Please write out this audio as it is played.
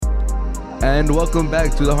And welcome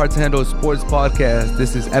back to the Hard to Handle Sports Podcast.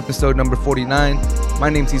 This is episode number 49. My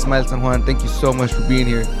name's Ismael San Juan. Thank you so much for being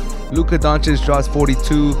here. Luka Doncic draws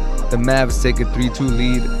 42. The Mavs take a 3-2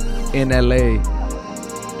 lead in LA.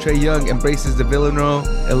 Trae Young embraces the Villanova,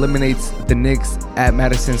 eliminates the Knicks at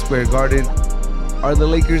Madison Square Garden. Are the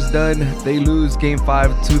Lakers done? They lose Game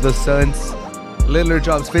 5 to the Suns. Lillard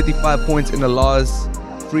drops 55 points in the loss.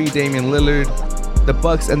 Free Damian Lillard. The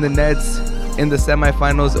Bucks and the Nets in the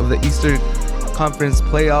semifinals of the Eastern Conference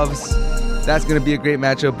playoffs. That's going to be a great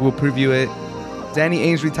matchup. We'll preview it. Danny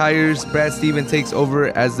Ainge retires. Brad Stevens takes over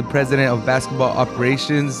as the president of basketball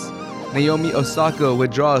operations. Naomi Osaka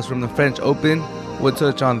withdraws from the French Open. We'll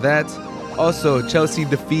touch on that. Also, Chelsea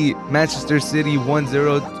defeat Manchester City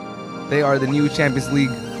 1-0. They are the new Champions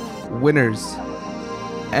League winners.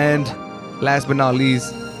 And last but not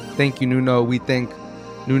least, thank you, Nuno. We thank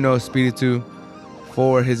Nuno Espiritu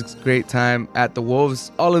for his great time at the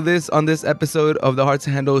Wolves. All of this on this episode of the Hard to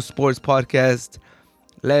Handle Sports Podcast.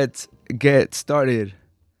 Let's get started.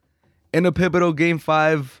 In a pivotal Game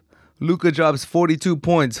 5, Luka drops 42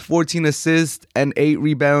 points, 14 assists, and 8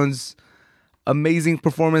 rebounds. Amazing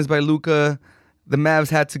performance by Luka. The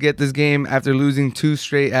Mavs had to get this game after losing 2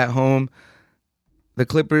 straight at home. The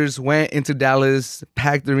Clippers went into Dallas,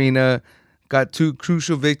 packed arena, got 2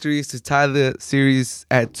 crucial victories to tie the series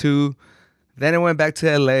at 2. Then it went back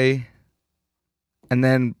to LA. And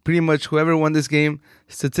then pretty much whoever won this game,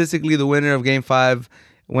 statistically the winner of Game 5,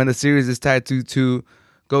 when the series is tied 2-2,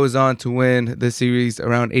 goes on to win the series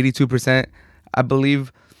around 82%, I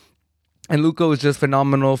believe. And Luka was just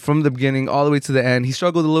phenomenal from the beginning all the way to the end. He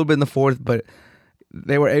struggled a little bit in the fourth, but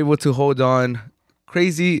they were able to hold on.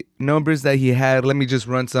 Crazy numbers that he had. Let me just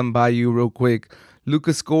run some by you real quick.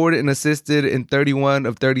 Luka scored and assisted in 31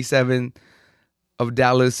 of 37 of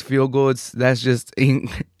Dallas field goals. That's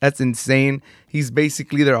insane. He's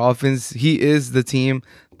basically their offense. He is the team.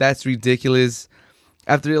 That's ridiculous.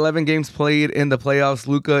 After 11 games played in the playoffs,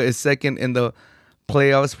 Luka is second in the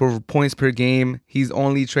playoffs for points per game. He's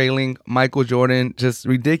only trailing Michael Jordan. Just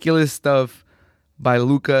ridiculous stuff by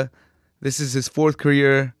Luka. This is his 4th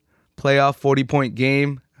career playoff 40-point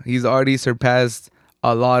game. He's already surpassed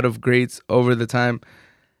a lot of greats over the time.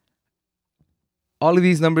 All of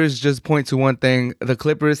these numbers just point to one thing. The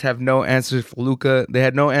Clippers have no answers for Luka. They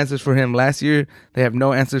had no answers for him last year. They have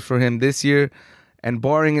no answers for him this year. And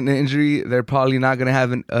barring an injury, they're probably not going to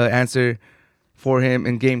have an answer for him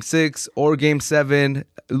in Game 6 or Game 7.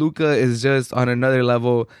 Luka is just on another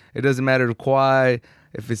level. It doesn't matter if Kawhi,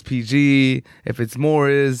 if it's PG, if it's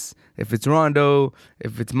Morris, if it's Rondo,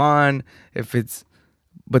 if it's Mon, if it's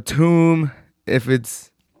Batum, if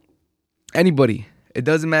it's anybody. It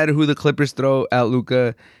doesn't matter who the Clippers throw at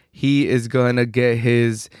Luka. He is going to get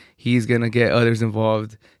his. He's going to get others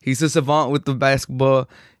involved. He's a savant with the basketball.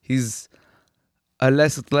 He's a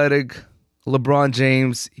less athletic LeBron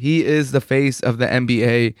James. He is the face of the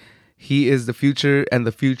NBA. He is the future, and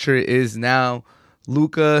the future is now.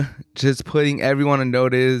 Luka just putting everyone on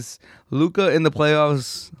notice. Luka in the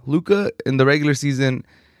playoffs. Luka in the regular season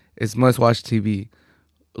is must-watch TV.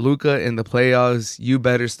 Luka in the playoffs, you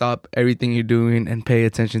better stop everything you're doing and pay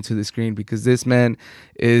attention to the screen because this man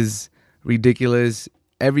is ridiculous.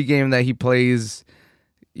 Every game that he plays,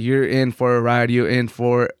 you're in for a ride. You're in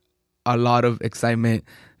for a lot of excitement.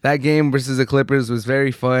 That game versus the Clippers was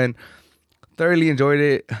very fun. Thoroughly enjoyed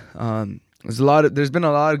it. There's been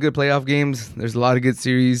a lot of good playoff games. There's a lot of good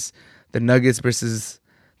series. The Nuggets versus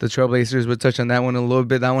the Trailblazers, we'll touch on that one in a little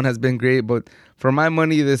bit. That one has been great, but for my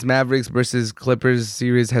money, this Mavericks versus Clippers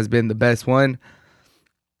series has been the best one.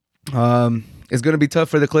 It's going to be tough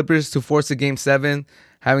for the Clippers to force a Game 7,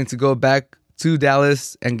 having to go back to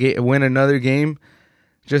Dallas and win another game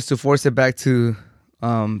just to force it back to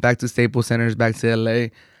Staples Center, back to LA.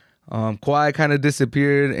 Kawhi kind of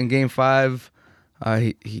disappeared in Game 5.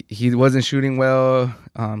 He wasn't shooting well.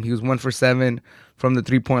 He was 1 for 7 from the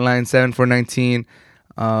 3-point line, 7 for 19.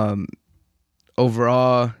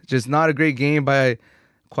 Overall, just not a great game by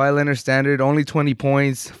Kawhi Leonard standard. Only 20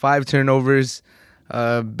 points, 5 turnovers.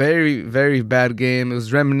 Very, very bad game. It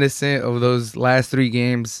was reminiscent of those last 3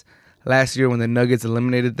 games last year when the Nuggets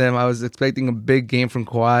eliminated them. I was expecting a big game from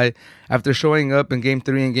Kawhi. After showing up in Game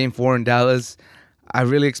 3 and Game 4 in Dallas, I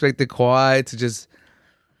really expected Kawhi to just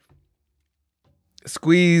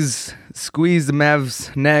squeeze the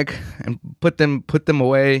Mavs' neck and put them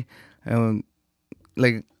away. I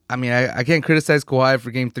can't criticize Kawhi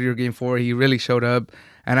for Game 3 or Game 4. He really showed up,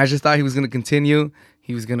 and I just thought he was going to continue.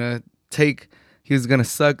 He was going to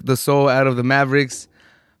suck the soul out of the Mavericks,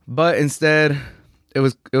 but instead, it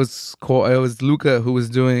was Luka who was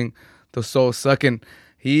doing the soul sucking.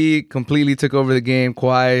 He completely took over the game.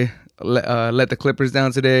 Kawhi let the Clippers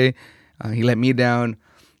down today. He let me down.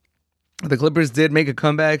 The Clippers did make a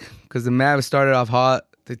comeback because the Mavs started off hot.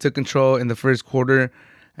 They took control in the first quarter,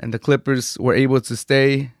 and the Clippers were able to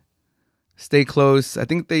stay close. I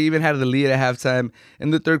think they even had the lead at halftime.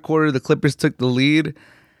 In the third quarter, the Clippers took the lead.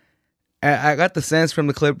 I got the sense from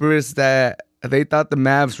the Clippers that they thought the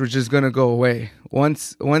Mavs were just going to go away.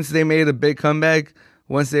 Once they made a big comeback,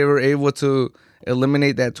 once they were able to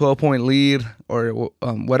eliminate that 12-point lead or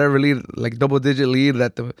whatever lead, like double-digit lead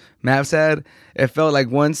that the Mavs had, it felt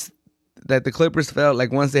like once the Clippers felt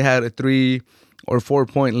like once they had a 3 or 4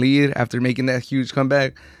 point lead after making that huge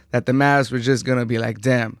comeback, that the Mavs were just going to be like,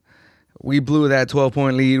 damn, we blew that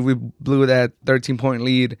 12-point lead. We blew that 13-point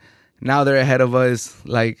lead. Now they're ahead of us.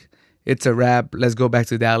 Like, it's a wrap. Let's go back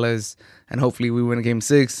to Dallas, and hopefully we win Game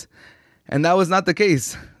 6. And that was not the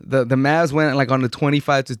case. The Mavs went like on a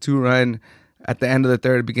 25-2 run at the end of the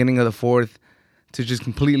third, beginning of the fourth, to just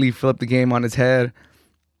completely flip the game on its head.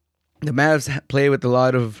 The Mavs play with a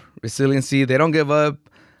lot of resiliency. They don't give up.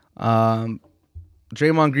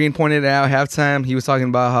 Draymond Green pointed it out halftime. He was talking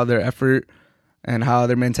about how their effort and how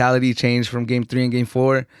their mentality changed from Game 3 and Game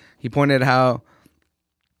 4. He pointed how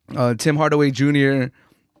Tim Hardaway Jr.,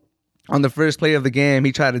 on the first play of the game,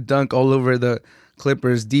 he tried to dunk all over the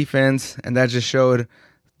Clippers defense, and that just showed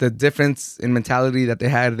the difference in mentality that they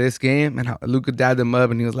had this game, and how Luka dabbed them up,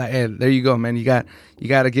 and he was like, hey, there you go, man. You got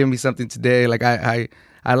to give me something today. Like, I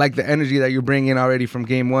like the energy that you're bringing already from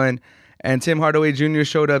Game 1. And Tim Hardaway Jr.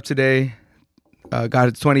 showed up today,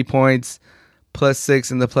 got 20 points,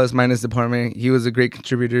 +6 in the plus-minus department. He was a great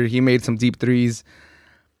contributor. He made some deep threes.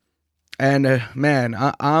 And, man,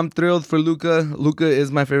 I'm thrilled for Luka. Luka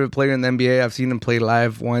is my favorite player in the NBA. I've seen him play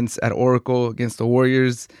live once at Oracle against the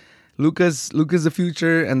Warriors. Luka's the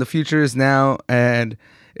future, and the future is now, and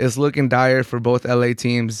it's looking dire for both LA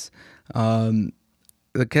teams. Can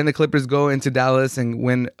the Clippers go into Dallas and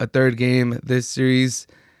win a third game this series?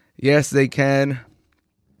 Yes, they can,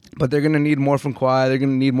 but they're going to need more from Kawhi. They're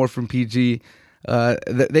going to need more from PG.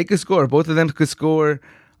 They could score. Both of them could score.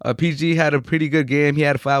 PG had a pretty good game. He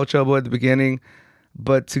had foul trouble at the beginning,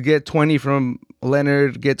 but to get 20 from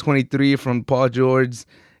Leonard, get 23 from Paul George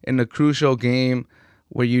in a crucial game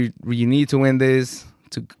where you need to win this,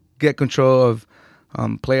 to get control of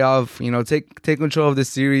playoff, take control of this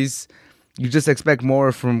series. You just expect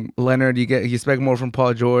more from Leonard. You expect more from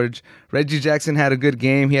Paul George. Reggie Jackson had a good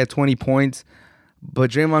game. He had 20 points.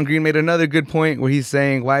 But Draymond Green made another good point where he's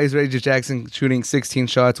saying, why is Reggie Jackson shooting 16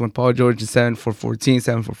 shots when Paul George is 7 for 14,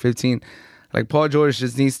 7 for 15? Like, Paul George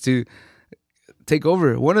just needs to take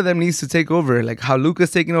over. One of them needs to take over. Like, how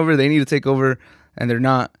Luka's taking over, they need to take over, and they're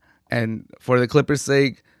not. And for the Clippers'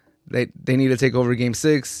 sake, they need to take over Game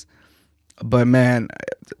 6. But, man,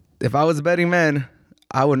 if I was a betting man,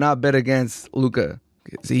 I would not bet against Luka.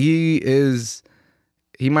 He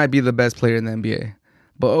might be the best player in the NBA.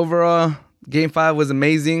 But overall, Game 5 was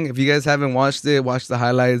amazing. If you guys haven't watched it, watch the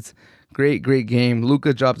highlights. Great game.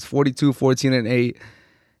 Luka drops 42, 14, and 8.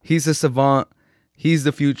 He's a savant. He's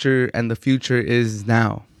the future, and the future is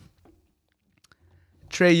now.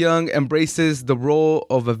 Trae Young embraces the role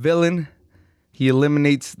of a villain. He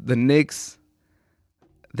eliminates the Knicks.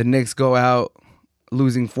 The Knicks go out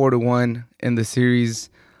losing 4-1 in the series,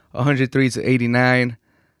 103-89.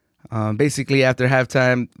 Basically, after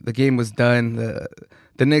halftime, the game was done.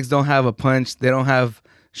 The Knicks don't have a punch. They don't have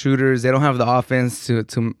shooters. They don't have the offense to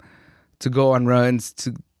go on runs,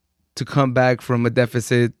 to come back from a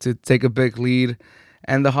deficit, to take a big lead.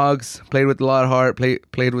 And the Hawks played with a lot of heart,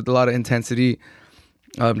 played with a lot of intensity.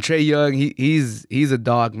 Trae Young, he's a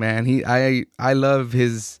dog, man. I love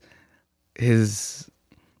his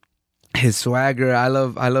swagger. I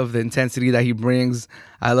love the intensity that he brings.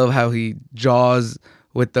 I love how he jaws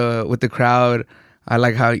with the crowd. I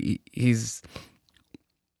like how he's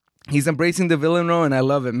embracing the villain role, and I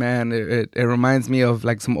love it, man. It reminds me of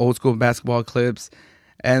like some old school basketball clips.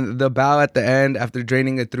 And the bow at the end after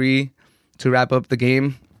draining a 3 to wrap up the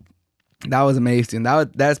game, that was amazing.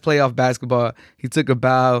 That's playoff basketball. He took a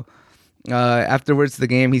bow. Afterwards to the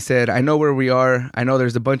game, he said, I know where we are. I know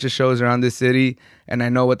there's a bunch of shows around this city, and I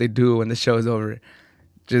know what they do when the show's over.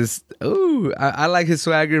 I like his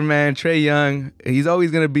swagger, man. Trae Young, he's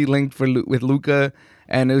always going to be linked with Luka,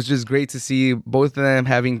 and it was just great to see both of them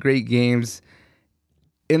having great games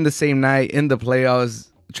in the same night in the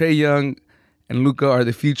playoffs. Trae Young and Luka are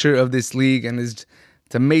the future of this league, and it's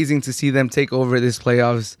amazing to see them take over this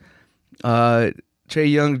playoffs. Trae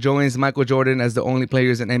Young joins Michael Jordan as the only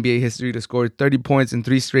players in NBA history to score 30 points in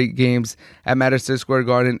 3 straight games at Madison Square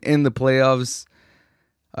Garden in the playoffs.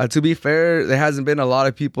 To be fair, there hasn't been a lot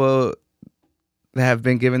of people that have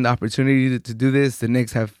been given the opportunity to do this. The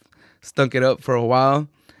Knicks have stunk it up for a while.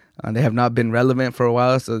 They have not been relevant for a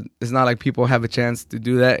while, so it's not like people have a chance to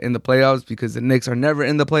do that in the playoffs because the Knicks are never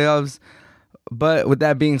in the playoffs. But with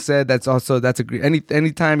that being said, that's a great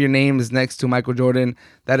anytime your name is next to Michael Jordan,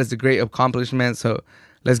 that is a great accomplishment. So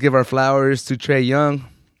let's give our flowers to Trae Young.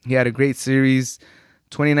 He had a great series,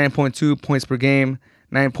 29.2 points per game,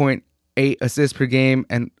 9.8 assists per game,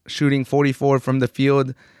 and shooting 44 from the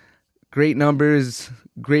field. Great numbers,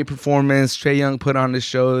 great performance. Trae Young put on the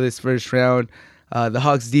show this first round. The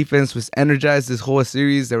Hawks defense was energized this whole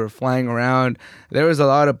series. They were flying around. There was a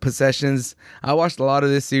lot of possessions. I watched a lot of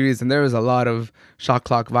this series, and there was a lot of shot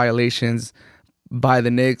clock violations by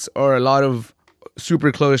the Knicks, or a lot of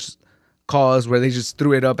super close calls where they just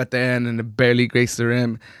threw it up at the end and it barely grazed the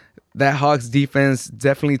rim. That Hawks defense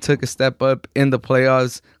definitely took a step up in the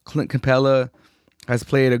playoffs. Clint Capella has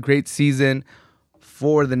played a great season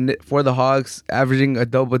for the Hawks, averaging a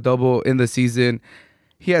double-double in the season.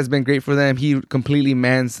 He has been great for them. He completely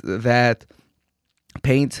mans that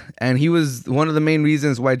paint, and he was one of the main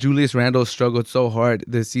reasons why Julius Randle struggled so hard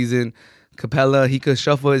this season. Capella, he could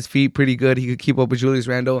shuffle his feet pretty good. He could keep up with Julius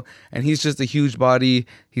Randle, and he's just a huge body.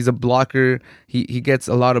 He's a blocker. He gets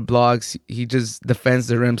a lot of blocks. He just defends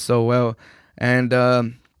the rim so well. And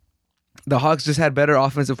the Hawks just had better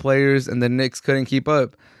offensive players, and the Knicks couldn't keep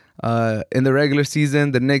up. In the regular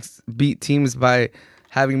season, the Knicks beat teams by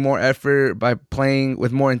having more effort, by playing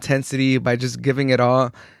with more intensity, by just giving it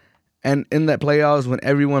all. And in that playoffs, when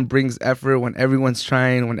everyone brings effort, when everyone's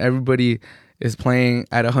trying, when everybody is playing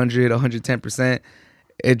at 100, 110%,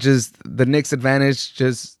 the Knicks' advantage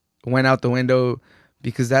just went out the window,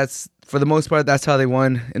 because that's, for the most part, that's how they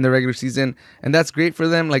won in the regular season. And that's great for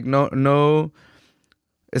them. Like, no,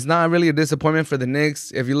 it's not really a disappointment for the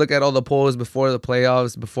Knicks. If you look at all the polls before the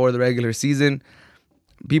playoffs, before the regular season,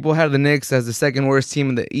 people had the Knicks as the second worst team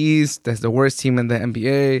in the East, as the worst team in the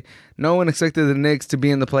NBA. No one expected the Knicks to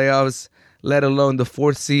be in the playoffs, let alone the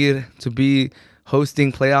fourth seed to be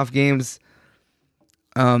hosting playoff games.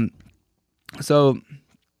 So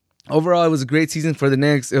overall, it was a great season for the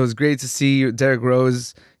Knicks. It was great to see Derrick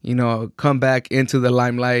Rose, come back into the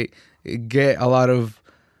limelight, get a lot of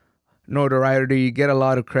notoriety, get a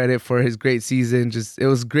lot of credit for his great season. It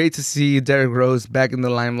was great to see Derrick Rose back in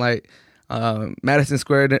the limelight. Madison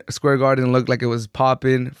Square Garden looked like it was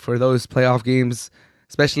popping for those playoff games,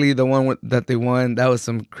 especially the one that they won. That was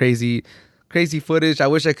some crazy footage. I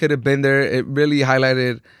wish I could have been there. It really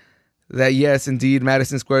highlighted that, yes, indeed,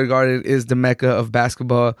 Madison Square Garden is the mecca of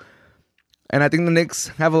basketball. And I think the Knicks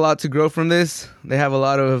have a lot to grow from this. They have a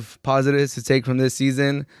lot of positives to take from this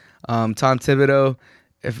season. Tom Thibodeau,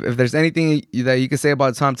 if there's anything that you can say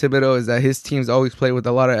about Tom Thibodeau, is that his teams always play with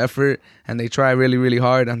a lot of effort and they try really, really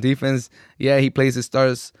hard on defense. Yeah, he plays his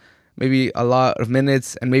stars maybe a lot of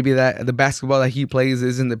minutes, and maybe that the basketball that he plays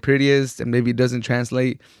isn't the prettiest and maybe doesn't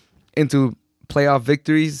translate into playoff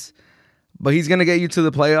victories. But he's going to get you to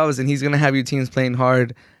the playoffs, and he's going to have your teams playing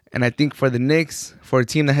hard. And I think for the Knicks, for a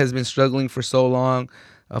team that has been struggling for so long,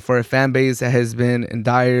 for a fan base that has been in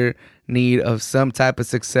dire need of some type of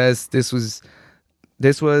success, this was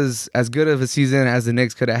as good of a season as the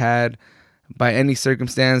Knicks could have had by any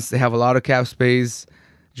circumstance. They have a lot of cap space.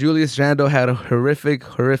 Julius Randle had a horrific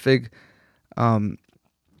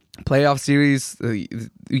playoff series.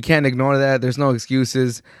 You can't ignore that. There's no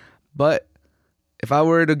excuses. But if I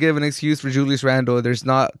were to give an excuse for Julius Randle, there's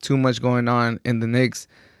not too much going on in the Knicks.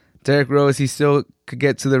 Derrick Rose, he still could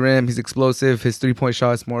get to the rim. He's explosive. His three-point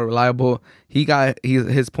shot is more reliable. He got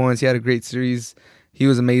his points. He had a great series. He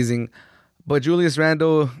was amazing. But Julius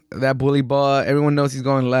Randle, that bully ball, everyone knows he's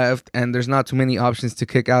going left, and there's not too many options to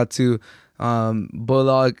kick out to.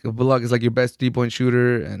 Bullock is like your best three-point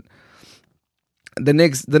shooter, and the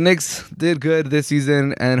Knicks did good this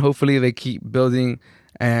season, and hopefully they keep building.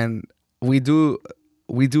 And we do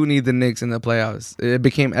need the Knicks in the playoffs. It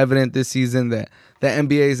became evident this season that the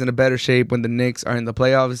NBA is in a better shape when the Knicks are in the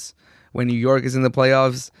playoffs, when New York is in the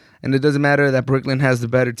playoffs, and it doesn't matter that Brooklyn has the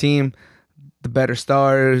better team, the better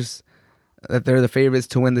stars, that they're the favorites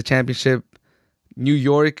to win the championship. New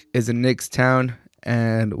York is a Knicks town,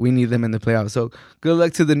 and we need them in the playoffs. So good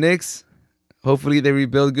luck to the Knicks. Hopefully they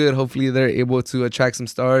rebuild good. Hopefully they're able to attract some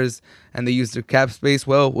stars and they use their cap space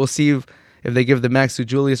well. We'll see if they give the max to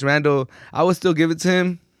Julius Randle. I would still give it to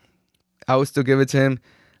him.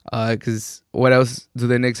 Because what else do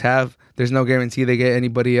the Knicks have? There's no guarantee they get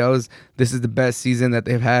anybody else. This is the best season that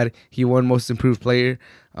they've had. He won Most Improved Player.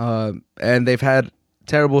 And they've had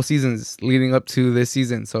terrible seasons leading up to this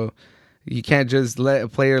season. So you can't just let a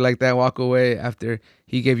player like that walk away after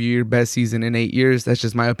he gave you your best season in 8 years. That's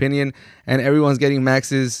just my opinion. And everyone's getting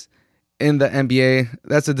maxes in the NBA.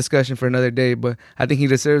 That's a discussion for another day, but I think he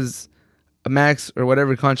deserves a max or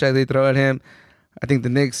whatever contract they throw at him. I think the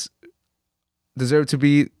Knicks deserve to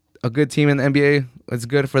be a good team in the NBA. It's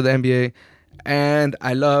good for the NBA. And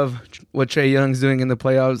I love what Trae Young's doing in the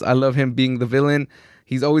playoffs. I love him being the villain.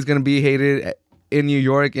 He's always going to be hated in New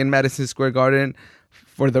York, in Madison Square Garden,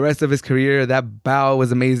 for the rest of his career. That bow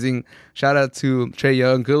was amazing. Shout out to Trae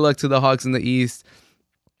Young. Good luck to the Hawks in the East.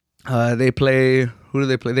 They play, who do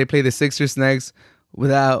they play? They play the Sixers next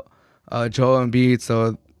without Joel Embiid,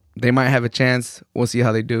 so they might have a chance. We'll see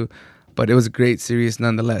how they do. But it was a great series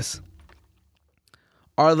nonetheless.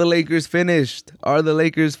 Are the Lakers finished? Are the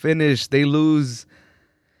Lakers finished? They lose.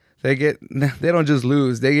 They don't just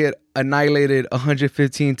lose. They get annihilated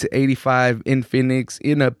 115-85 in Phoenix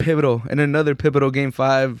in another pivotal game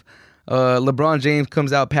 5. LeBron James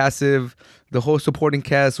comes out passive. The whole supporting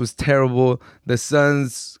cast was terrible. The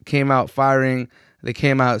Suns came out firing. They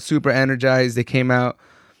came out super energized. They came out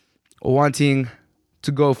wanting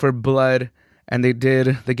to go for blood, and they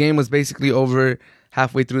did. The game was basically over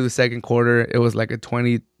halfway through the second quarter. It was like a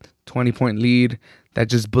 20-point lead that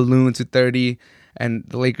just ballooned to 30, and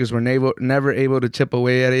the Lakers were never able to chip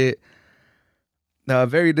away at it.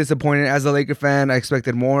 Very disappointed. As a Laker fan, I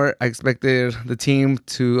expected more. I expected the team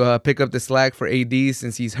to pick up the slack for AD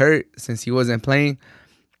since he's hurt, since he wasn't playing.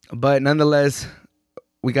 But nonetheless,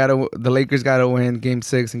 the Lakers gotta win Game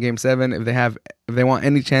 6 and Game 7 if they want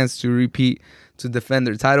any chance to repeat to defend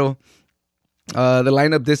their title. The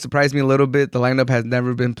lineup did surprise me a little bit. The lineup has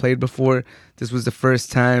never been played before. This was the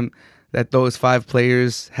first time that those 5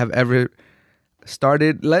 players have ever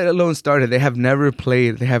started, let alone started. They have never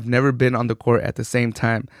played. They have never been on the court at the same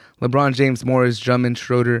time. LeBron James, Morris, Drummond,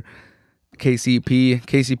 Schroeder, KCP.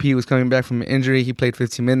 KCP was coming back from an injury. He played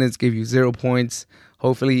 15 minutes, gave you 0 points.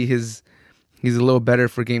 Hopefully he's a little better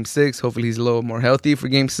for Game 6. Hopefully he's a little more healthy for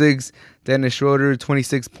Game 6. Dennis Schroeder,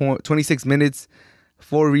 26 minutes,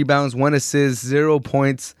 4 rebounds, 1 assist, 0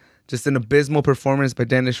 points. Just an abysmal performance by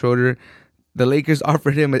Dennis Schroeder. The Lakers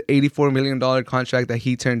offered him an $84 million contract that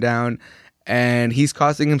he turned down, and he's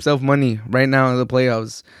costing himself money right now in the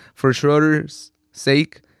playoffs. For Schroeder's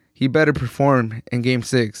sake, he better perform in Game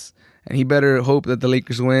 6, and he better hope that the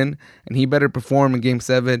Lakers win, and he better perform in Game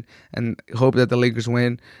 7 and hope that the Lakers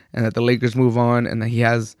win and that the Lakers move on and that he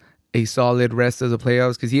has a solid rest of the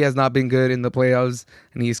playoffs, because he has not been good in the playoffs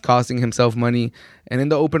and he's costing himself money. And in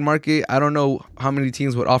the open market, I don't know how many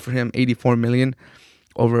teams would offer him $84 million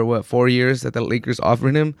over 4 years that the Lakers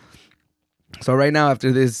offered him. So right now,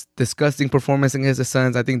 after this disgusting performance against the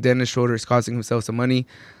Suns, I think Dennis Schroeder is costing himself some money.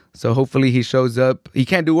 So hopefully he shows up. He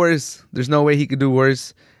can't do worse. There's no way he could do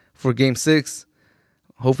worse for Game 6.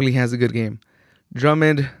 Hopefully he has a good game.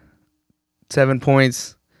 Drummond, 7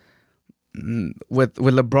 points. With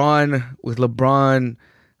LeBron,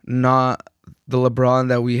 not the LeBron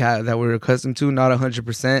that we're accustomed to, not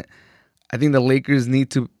 100%. I think the Lakers need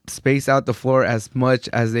to space out the floor as much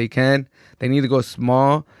as they can. They need to go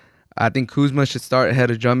small. I think Kuzma should start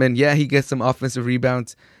ahead of Drummond. Yeah, he gets some offensive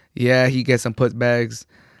rebounds. Yeah, he gets some putbacks.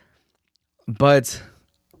 But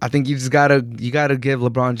I think you gotta give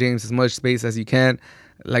LeBron James as much space as you can.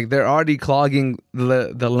 Like, they're already clogging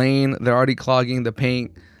the lane. They're already clogging the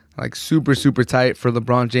paint, like super, super tight for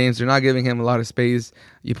LeBron James. They're not giving him a lot of space.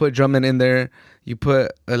 You put Drummond in there. You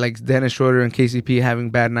put like Dennis Schroeder and KCP having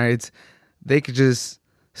bad nights. They could just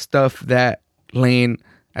stuff that lane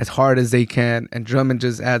as hard as they can, and Drummond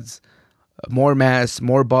just adds more mass,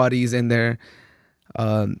 more bodies in there.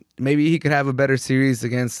 Maybe he could have a better series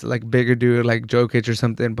against like bigger dude like Jokic or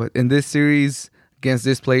something. But in this series against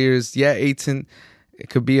these players, yeah, Ayton, it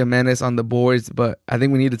could be a menace on the boards, but I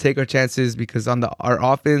think we need to take our chances, because on our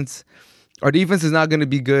offense, our defense is not going to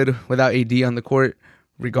be good without AD on the court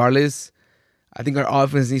regardless. I think our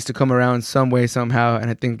offense needs to come around some way, somehow, and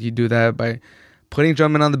I think you do that by putting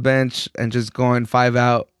Drummond on the bench and just going 5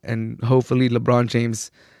 out, and hopefully LeBron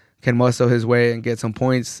James can muscle his way and get some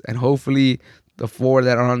points, and hopefully the 4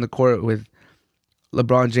 that are on the court with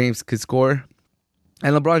LeBron James could score.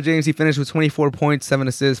 And LeBron James, he finished with 24 points, 7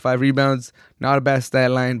 assists, 5 rebounds. Not a bad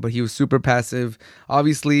stat line, but he was super passive.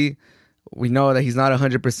 Obviously, we know that he's not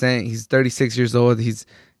 100%. He's 36 years old. He's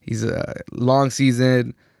a long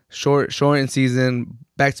season, shortened season,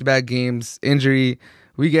 back-to-back games, injury.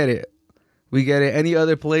 We get it. Any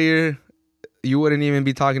other player, you wouldn't even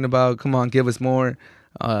be talking about, come on, give us more.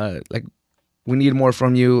 We need more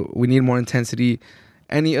from you. We need more intensity.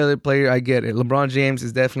 Any other player, I get it. LeBron James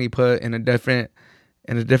is definitely put in a different,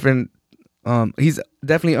 he's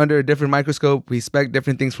definitely under a different microscope. We expect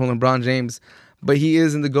different things from LeBron James, but he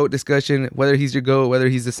is in the GOAT discussion, whether he's your GOAT, whether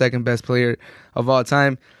he's the second best player of all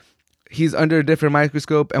time. he's under a different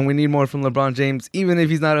microscope, and we need more from LeBron James. Even if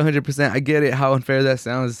he's not 100%, I get it, how unfair that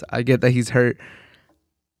sounds. I get that he's hurt.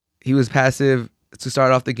 He was passive to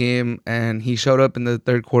start off the game, and he showed up in the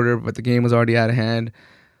third quarter, but the game was already out of hand.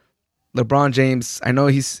 LeBron James, I know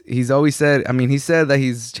he's always said, he said that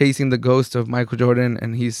he's chasing the ghost of Michael Jordan,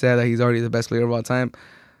 and he said that he's already the best player of all time.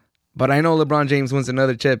 But I know LeBron James wants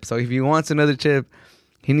another chip. So if he wants another chip,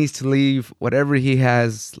 he needs to leave whatever he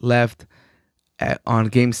has left on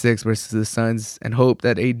Game 6 versus the Suns and hope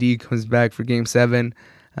that AD comes back for Game 7,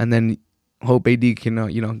 and then hope AD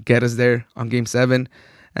can get us there on Game 7.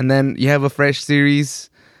 And then you have a fresh series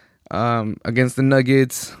against the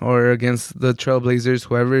Nuggets or against the Trailblazers,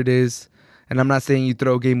 whoever it is. And I'm not saying you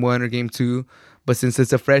throw Game 1 or Game 2, but since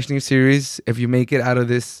it's a fresh new series, if you make it out of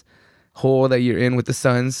this hole that you're in with the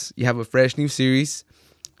Suns, you have a fresh new series.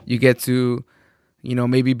 You get to,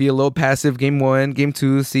 maybe be a little passive Game 1, Game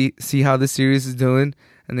 2, see how this series is doing,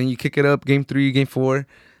 and then you kick it up Game 3, Game 4,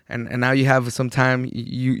 and now you have some time.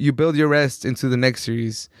 You build your rest into the next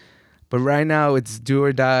series. But right now, it's do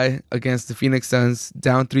or die against the Phoenix Suns,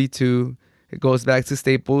 down 3-2. It goes back to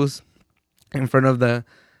Staples in front of the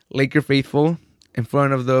Laker faithful, in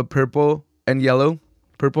front of the purple and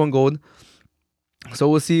gold. So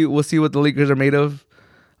we'll see what the Lakers are made of.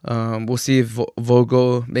 We'll see if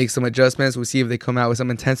Vogel makes some adjustments. We'll see if they come out with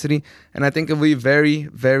some intensity. And I think it'll be very,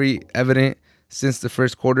 very evident since the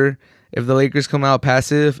first quarter. If the Lakers come out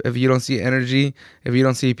passive, if you don't see energy, if you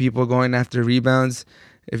don't see people going after rebounds,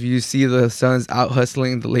 if you see the Suns out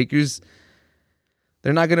hustling the Lakers,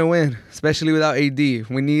 they're not going to win, especially without AD.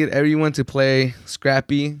 We need everyone to play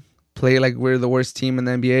scrappy, play like we're the worst team in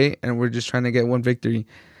the NBA, and we're just trying to get one victory.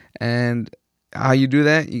 And how you do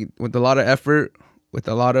that? With a lot of effort, with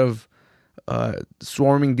a lot of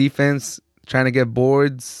swarming defense, trying to get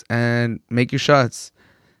boards and make your shots.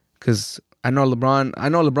 Because I know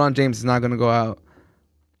LeBron James is not going to go out.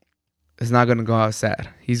 It's not going to go out sad.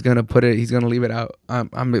 He's going to put it. He's going to leave it out.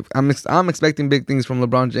 I'm expecting big things from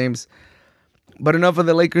LeBron James. But enough of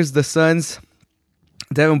the Lakers. The Suns.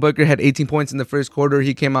 Devin Booker had 18 points in the first quarter.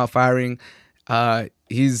 He came out firing.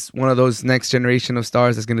 He's one of those next generation of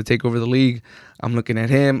stars that's going to take over the league. I'm looking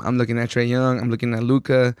at him. I'm looking at Trae Young. I'm looking at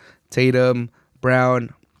Luka, Tatum,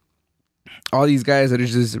 Brown. All these guys that are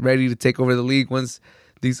just ready to take over the league once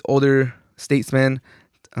these older statesmen,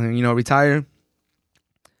 retire.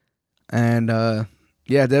 And,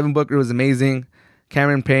 Devin Booker was amazing.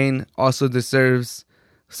 Cameron Payne also deserves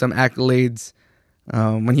some accolades.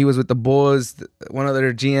 When he was with the Bulls, one of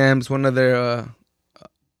their GMs, one of their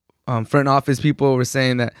front office people were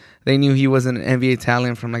saying that they knew he was an NBA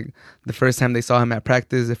talent from like the first time they saw him at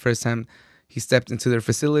practice, the first time he stepped into their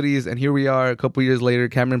facilities. And here we are a couple years later,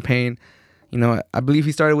 Cameron Payne. I believe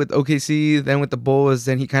he started with OKC, then with the Bulls,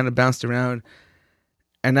 then he kind of bounced around.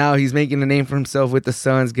 And now he's making a name for himself with the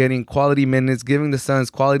Suns, getting quality minutes, giving the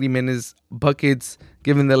Suns quality minutes, buckets,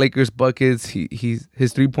 giving the Lakers buckets. His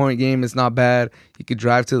 3-point game is not bad. He could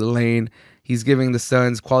drive to the lane. He's giving the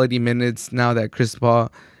Suns quality minutes now that Chris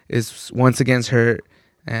Paul is once again hurt.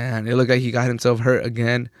 And it looked like he got himself hurt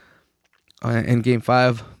again in Game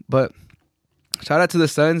 5. But shout out to the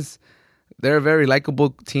Suns. They're a very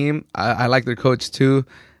likable team. I like their coach too.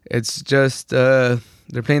 It's just...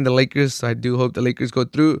 they're playing the Lakers, so I do hope the Lakers go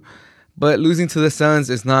through. But losing to the Suns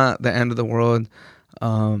is not the end of the world.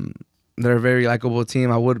 They're a very likable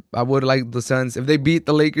team. I would like the Suns. If they beat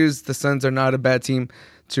the Lakers, the Suns are not a bad team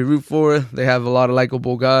to root for. They have a lot of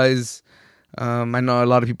likable guys. I know a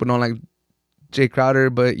lot of people don't like Jay Crowder,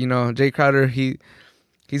 but Jay Crowder,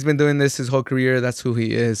 he's been doing this his whole career. That's who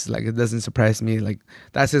he is. Like, it doesn't surprise me. Like,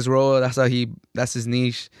 that's his role. That's his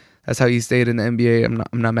niche. That's how he stayed in the NBA.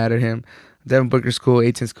 I'm not mad at him. Devin Booker's cool.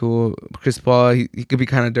 Ayton's cool. Chris Paul, he could be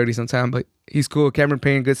kind of dirty sometimes, but he's cool. Cameron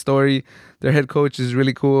Payne, good story. Their head coach is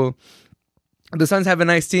really cool. The Suns have a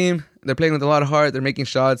nice team. They're playing with a lot of heart. They're making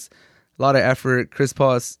shots, a lot of effort. Chris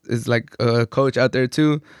Paul is like a coach out there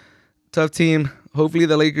too. Tough team. Hopefully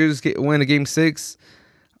the Lakers win a Game 6.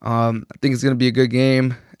 I think it's going to be a good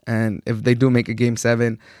game. And if they do make a Game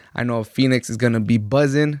 7, I know Phoenix is going to be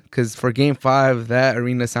buzzing because for Game 5, that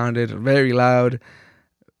arena sounded very loud.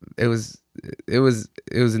 It was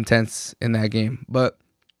intense in that game. But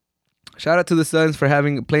shout out to the Suns for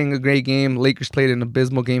playing a great game. Lakers played an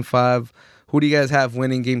abysmal Game 5. Who do you guys have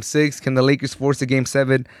winning Game 6? Can the Lakers force a Game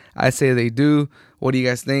 7? I say they do. What do you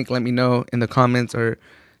guys think? Let me know in the comments, or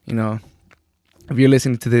if you're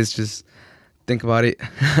listening to this, just think about it.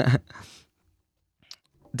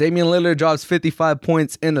 Damian Lillard drops 55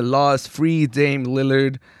 points in a loss. Free Dame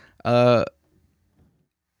Lillard.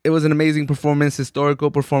 It was an amazing performance,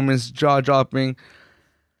 historical performance, jaw-dropping.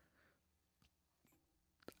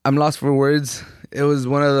 I'm lost for words. It was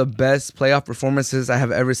one of the best playoff performances I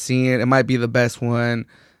have ever seen. It might be the best one.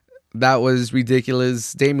 That was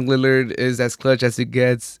ridiculous. Damian Lillard is as clutch as it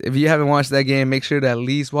gets. If you haven't watched that game, make sure to at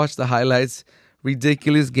least watch the highlights.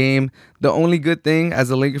 Ridiculous game. The only good thing as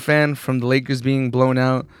a Laker fan from the Lakers being blown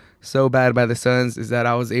out so bad by the Suns is that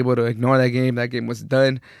I was able to ignore that game. That game was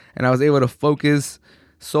done. And I was able to focus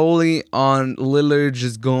solely on Lillard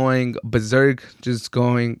just going berserk, just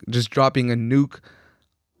dropping a nuke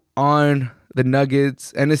on the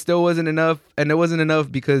Nuggets. And it still wasn't enough. And it wasn't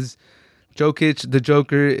enough because Jokic, the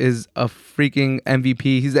Joker, is a freaking MVP.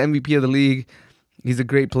 He's the MVP of the league. He's a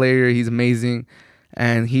great player. He's amazing.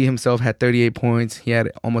 And he himself had 38 points. He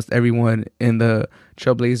had almost everyone in the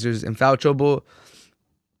Trailblazers in foul trouble.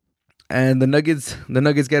 And the Nuggets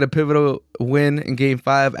get a pivotal win in Game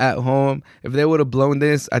 5 at home. If they would have blown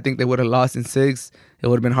this, I think they would have lost in 6. It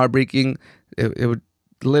would have been heartbreaking.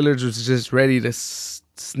 Lillard was just ready to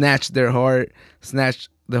snatch the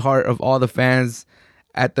heart of all the fans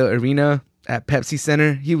at the arena at Pepsi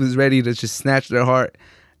Center. He was ready to just snatch their heart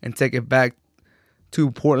and take it back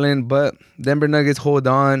to Portland. But Denver Nuggets hold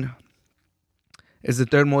on. It's the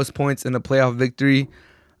third most points in a playoff victory,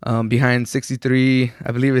 behind 63.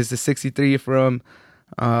 I believe it's the 63 from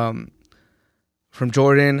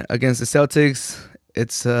Jordan against the Celtics.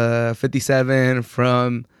 It's 57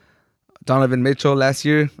 from Donovan Mitchell last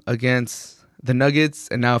year against the Nuggets,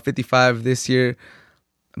 and now 55 this year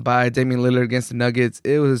by Damian Lillard against the Nuggets.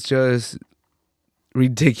 It was just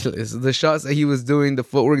ridiculous. The shots that he was doing, the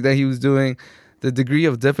footwork that he was doing, the degree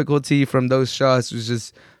of difficulty from those shots was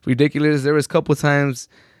just ridiculous. There was a couple times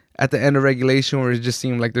at the end of regulation where it just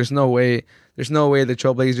seemed like there's no way the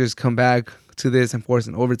Trailblazers come back to this and force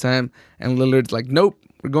an overtime. And Lillard's like, nope,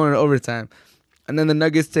 we're going to overtime. And then the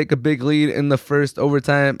Nuggets take a big lead in the first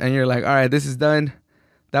overtime, and you're like, all right, this is done.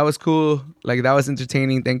 That was cool. Like, that was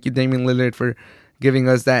entertaining. Thank you, Damian Lillard, for giving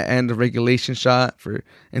us that end of regulation shot, for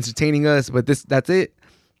entertaining us. But that's it.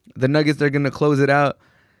 The Nuggets, they're going to close it out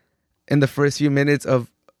in the first few minutes of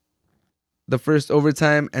the first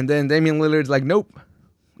overtime. And then Damian Lillard's like, nope,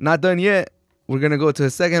 not done yet. We're going to go to a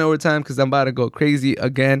second overtime because I'm about to go crazy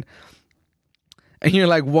again. And you're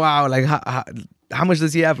like, wow, like how much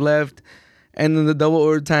does he have left? And in the double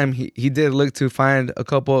overtime, he did look to find a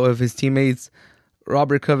couple of his teammates.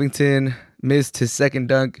 Robert Covington missed his second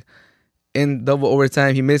dunk in double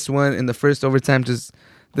overtime. He missed one in the first overtime. Just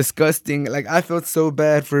disgusting. Like, I felt so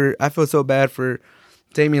bad for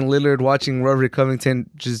Damian Lillard watching Robert Covington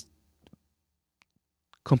just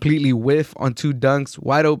completely whiff on 2 dunks,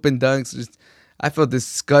 wide open dunks. Just, I felt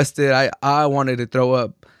disgusted. I wanted to throw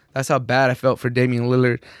up. That's how bad I felt for Damian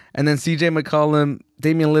Lillard. And then CJ McCollum,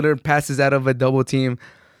 Damian Lillard passes out of a double team.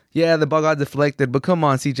 Yeah, the ball got deflected, but come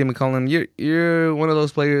on, CJ McCollum, you're one of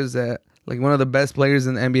those players that, like, one of the best players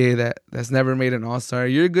in the NBA that's never made an All-Star.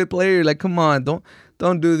 You're a good player. Like, come on,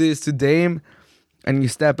 don't do this to Dame. And you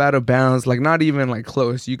step out of bounds, like, not even like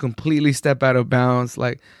close. You completely step out of bounds.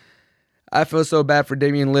 Like, I feel so bad for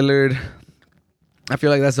Damian Lillard. I feel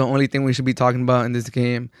like that's the only thing we should be talking about in this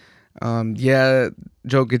game. Yeah,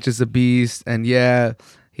 Jokic is a beast, and yeah,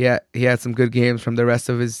 he had some good games from the rest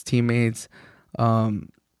of his teammates.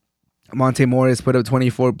 Monte Morris put up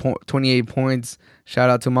 28 points. Shout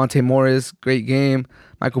out to Monte Morris, great game.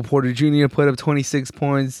 Michael Porter Jr. put up 26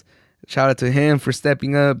 points. Shout out to him for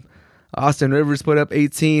stepping up. Austin Rivers put up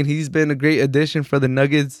 18. He's been a great addition for the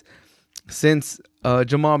Nuggets since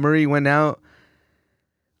Jamal Murray went out.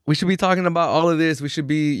 We should be talking about all of this. We should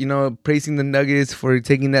be, praising the Nuggets for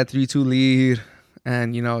taking that 3-2 lead.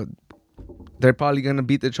 And, they're probably going to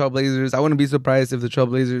beat the Trailblazers. I wouldn't be surprised if the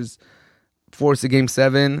Trailblazers force a Game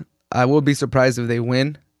 7. I will be surprised if they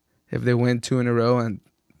win 2 in a row and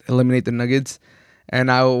eliminate the Nuggets.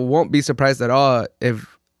 And I won't be surprised at all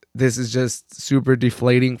if this is just super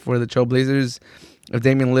deflating for the Trailblazers. If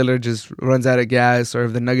Damian Lillard just runs out of gas, or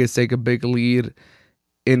if the Nuggets take a big lead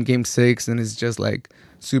in Game 6 and it's just like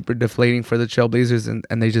super deflating for the Trailblazers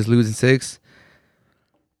and they just lose in 6.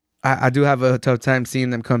 I do have a tough time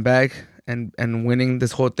seeing them come back and winning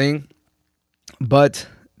this whole thing. But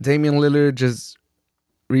Damian Lillard, just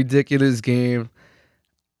ridiculous game.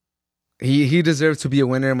 He deserves to be a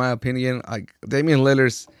winner, in my opinion. Like, Damian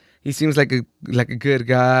Lillard, he seems like a good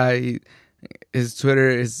guy. His Twitter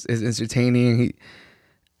is entertaining.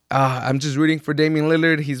 I'm just rooting for Damian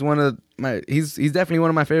Lillard. He's definitely one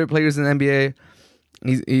of my favorite players in the NBA.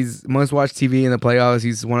 He's most watched TV in the playoffs.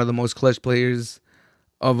 He's one of the most clutch players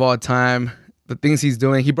of all time. The things he's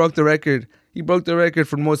doing, he broke the record. He broke the record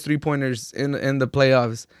for most 3-pointers in the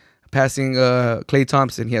playoffs, passing Klay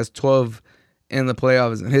Thompson. He has 12 in the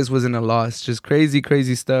playoffs, and his wasn't a loss. Just crazy,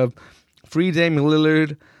 crazy stuff free Damian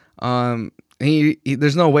Lillard.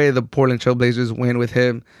 There's no way the Portland Trailblazers win with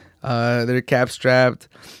him. They're cap strapped.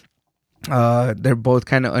 They're both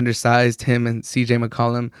kind of undersized, him and CJ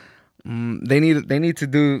McCollum. They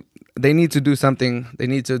need to do something. They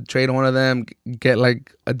need to trade one of them, get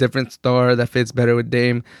like a different star that fits better with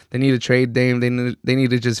Dame. They need to trade Dame. They need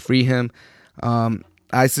to just free him.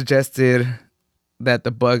 I suggested that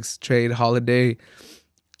the Bucks trade Holiday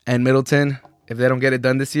and Middleton if they don't get it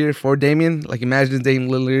done this year for Damian. Like, imagine Dame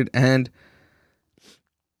Lillard and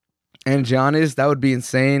Giannis. That would be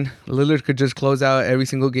insane. Lillard could just close out every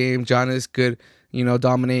single game. Giannis could,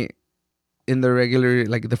 dominate in the regular,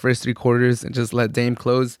 like the first 3 quarters, and just let Dame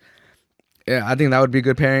close. Yeah, I think that would be a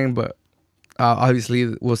good pairing, but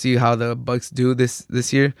obviously we'll see how the Bucks do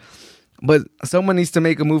this year. But someone needs to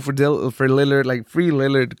make a move for Lillard, like free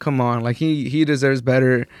Lillard. Come on, like he deserves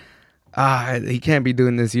better. He can't be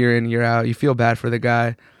doing this year in, year out. You feel bad for the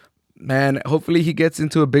guy, man. Hopefully he gets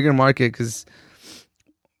into a bigger market, because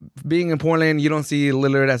being in Portland, you don't see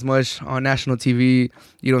Lillard as much on national TV.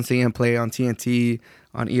 You don't see him play on TNT,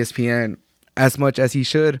 on ESPN as much as he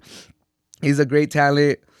should. He's a great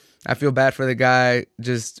talent. I feel bad for the guy.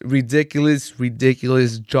 Just ridiculous,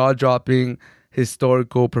 jaw-dropping,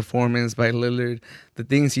 historical performance by Lillard. The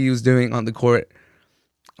things he was doing on the court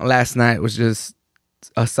last night was just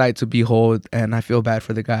a sight to behold, and I feel bad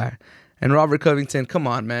for the guy. And Robert Covington, come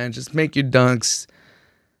on, man. Just make your dunks.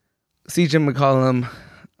 CJ McCollum,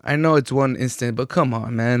 I know it's one instant, but come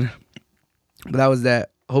on, man. But that was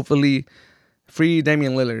that. Hopefully, free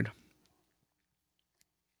Damian Lillard.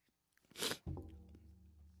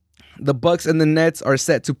 The Bucks and the Nets are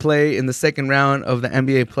set to play in the second round of the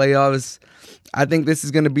NBA playoffs. I think this is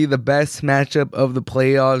going to be the best matchup of the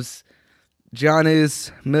playoffs.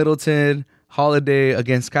 Giannis, Middleton, Holiday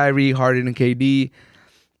against Kyrie, Harden, and KD.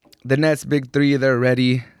 The Nets' big three, they're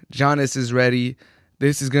ready. Giannis is ready.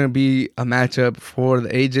 This is going to be a matchup for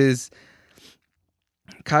the ages.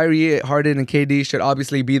 Kyrie, Harden, and KD should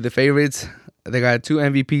obviously be the favorites. They got 2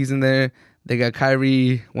 MVPs in there. They got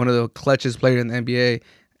Kyrie, one of the clutchest players in the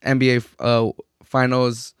NBA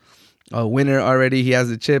Finals winner already. He has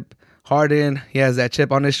a chip. Harden, he has that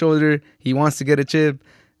chip on his shoulder. He wants to get a chip.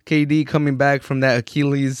 KD coming back from that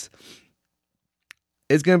Achilles.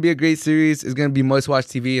 It's going to be a great series. It's going to be must-watch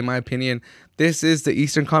TV, in my opinion. This is the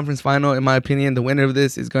Eastern Conference Final, in my opinion. The winner of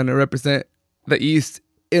this is going to represent the East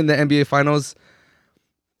in the NBA Finals.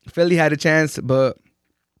 Philly had a chance, but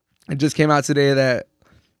it just came out today that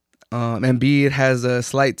Embiid has a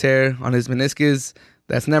slight tear on his meniscus.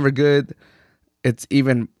 That's never good. It's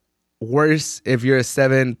even worse if you're a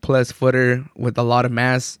 7+ footer with a lot of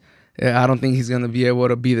mass. I don't think he's going to be able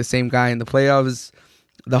to be the same guy in the playoffs.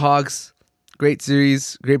 The Hawks, great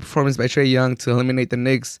series, great performance by Trae Young to eliminate the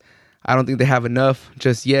Knicks. I don't think they have enough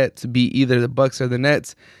just yet to beat either the Bucks or the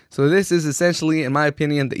Nets. So this is essentially, in my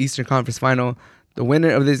opinion, the Eastern Conference Final. The winner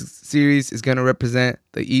of this series is going to represent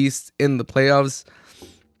the East in the playoffs.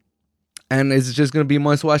 And it's just going to be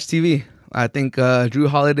must-watch TV. I think Drew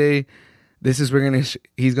Holiday, this is where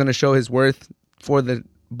he's going to show his worth for the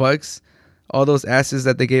Bucks. All those asses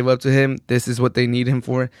that they gave up to him, this is what they need him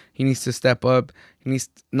for. He needs to step up. He needs,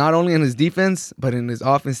 not only in his defense, but in his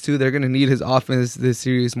offense too. They're going to need his offense this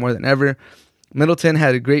series more than ever. Middleton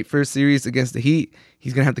had a great first series against the Heat.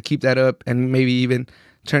 He's going to have to keep that up and maybe even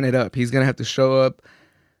turn it up. He's going to have to show up.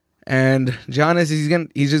 And Giannis,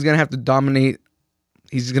 he's just going to have to dominate.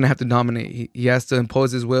 He's just going to have to dominate. He has to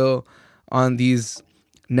impose his will on these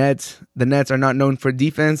Nets. The Nets are not known for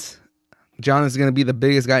defense. Giannis is going to be the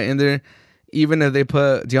biggest guy in there. Even if they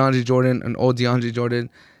put DeAndre Jordan, an old DeAndre Jordan,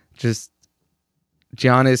 just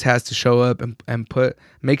Giannis has to show up and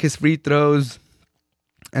make his free throws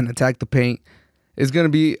and attack the paint. It's going to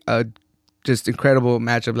be a just incredible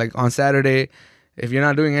matchup. Like on Saturday, if you're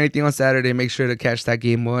not doing anything on Saturday, make sure to catch that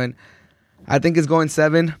game 1. I think it's going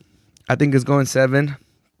 7. I think the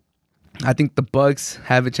Bucks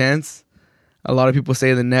have a chance. A lot of people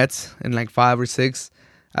say the Nets in like 5 or 6.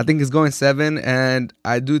 I think it's going 7, and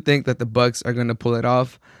I do think that the Bucks are going to pull it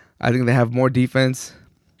off. I think they have more defense.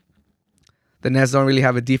 The Nets don't really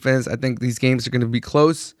have a defense. I think these games are going to be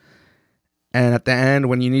close, and at the end,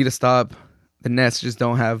 when you need a stop, the Nets just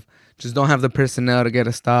don't have the personnel to get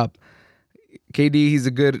a stop. KD, he's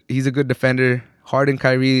a good defender. Harden,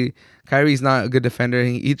 Kyrie's not a good defender.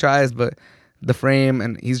 He tries, but the frame,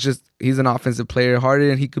 and he's an offensive player.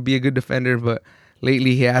 Harden, he could be a good defender, but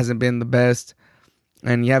lately he hasn't been the best.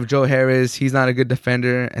 And you have Joe Harris. He's not a good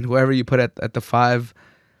defender. And whoever you put at the 5,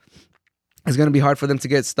 it's going to be hard for them to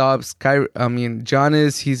get stops.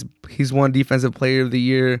 Giannis, he's won Defensive Player of the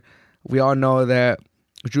Year. We all know that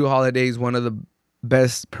Drew Holiday is one of the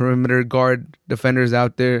best perimeter guard defenders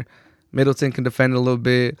out there. Middleton can defend a little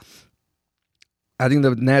bit. I think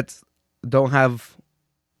the Nets don't have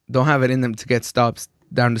it in them to get stops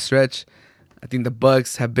down the stretch. I think the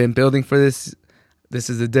Bucks have been building for this. This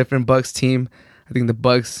is a different Bucks team. I think the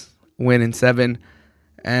Bucks win in 7,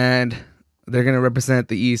 and they're going to represent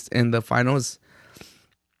the East in the finals.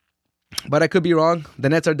 But I could be wrong. The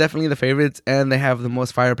Nets are definitely the favorites, and they have the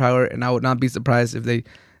most firepower, and I would not be surprised if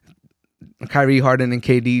Kyrie, Harden, and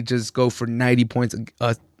KD just go for 90 points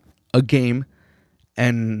a game,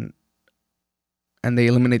 and they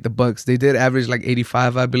eliminate the Bucks. They did average like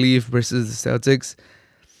 85, I believe, versus the Celtics,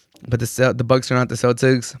 but the Bucks are not the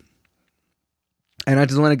Celtics. And I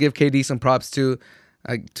just want to give KD some props to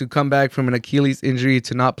come back from an Achilles injury,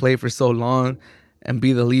 to not play for so long and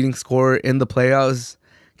be the leading scorer in the playoffs.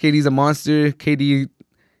 KD's a monster. KD's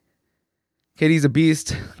a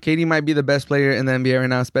beast. KD might be the best player in the NBA right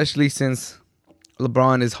now, especially since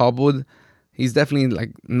LeBron is hobbled. He's definitely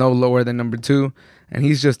like no lower than number 2, and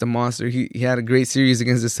he's just a monster. He had a great series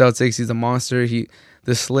against the Celtics. He's a monster.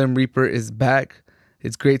 The Slim Reaper is back.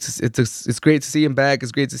 It's great to see him back.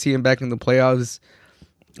 It's great to see him back in the playoffs.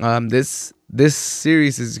 This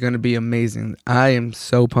series is going to be amazing. I am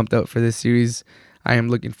so pumped up for this series. I am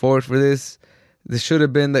looking forward for this. This should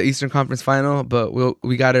have been the Eastern Conference Final, but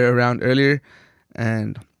we got it around earlier,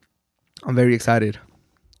 and I'm very excited.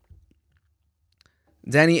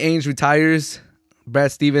 Danny Ainge retires.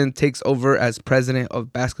 Brad Stevens takes over as president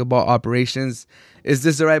of basketball operations. Is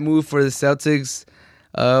this the right move for the Celtics?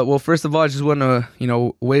 Well, first of all, I just want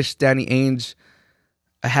to, wish Danny Ainge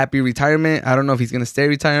a happy retirement. I don't know if he's going to stay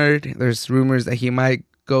retired. There's rumors that he might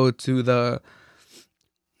go to the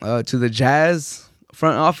Jazz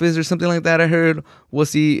front office or something like that, I heard. We'll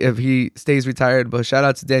see if he stays retired, but shout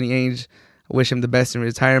out to Danny Ainge. I wish him the best in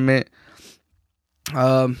retirement.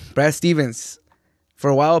 Brad Stevens. For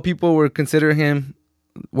a while, people were considering him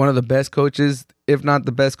one of the best coaches, if not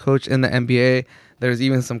the best coach in the NBA. There's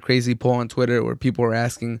even some crazy poll on Twitter where people were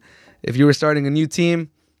asking, if you were starting a new team,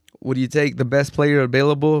 would you take the best player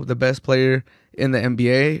available, the best player in the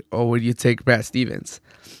NBA, or would you take Brad Stevens?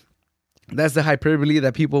 That's the hyperbole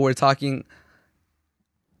that people were talking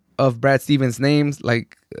of Brad Stevens' names.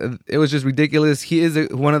 Like, it was just ridiculous. He is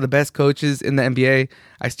one of the best coaches in the NBA.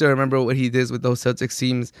 I still remember what he did with those Celtics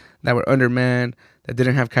teams that were undermanned, that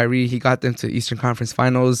didn't have Kyrie. He got them to Eastern Conference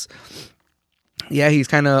Finals. Yeah, he's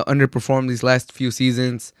kind of underperformed these last few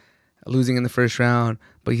seasons, losing in the first round,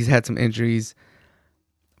 but he's had some injuries.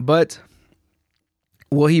 But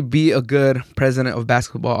will he be a good president of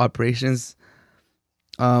basketball operations?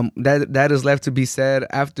 That is left to be said.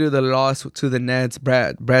 After the loss to the Nets,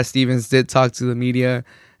 Brad Stevens did talk to the media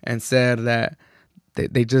and said that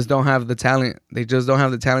they just don't have the talent. They just don't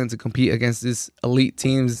have the talent to compete against these elite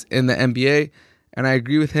teams in the NBA. And I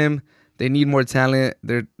agree with him. They need more talent.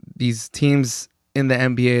 These teams in the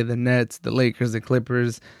NBA, the Nets, the Lakers, the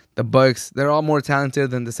Clippers, the Bucks, they're all more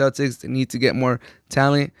talented than the Celtics. They need to get more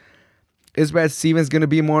talent. Is Brad Stevens going to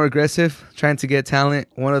be more aggressive, trying to get talent?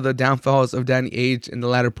 One of the downfalls of Danny Ainge in the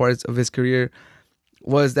latter parts of his career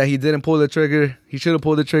was that he didn't pull the trigger. He should have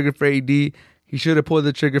pulled the trigger for AD. He should have pulled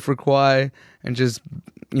the trigger for Kawhi and just,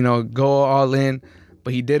 go all in.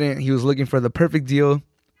 But he didn't. He was looking for the perfect deal.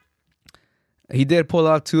 He did pull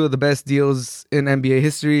out 2 of the best deals in NBA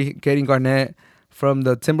history, getting Garnett from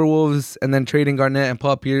the Timberwolves and then trading Garnett and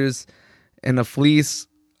Paul Pierce in a fleece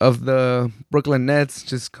of the Brooklyn Nets.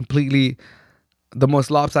 Just completely the most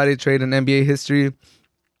lopsided trade in NBA history.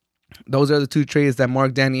 Those are the 2 trades that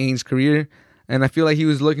marked Danny Ainge's career. And I feel like he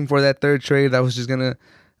was looking for that third trade that was just going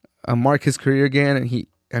to mark his career again.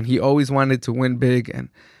 And he always wanted to win big. And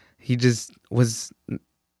he just was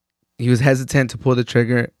hesitant to pull the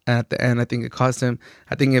trigger at the end. I think it cost him.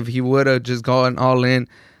 I think if he would have just gone all in,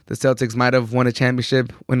 the Celtics might have won a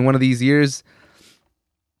championship in one of these years.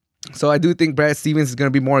 So I do think Brad Stevens is going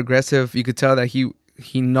to be more aggressive. You could tell that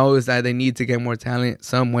he knows that they need to get more talent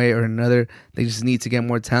some way or another. They just need to get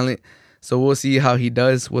more talent. So we'll see how he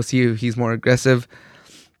does. We'll see if he's more aggressive.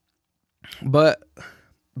 But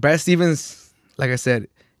Brad Stevens, like I said,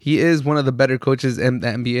 he is one of the better coaches in the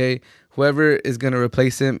NBA. Whoever is going to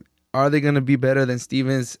replace him, are they going to be better than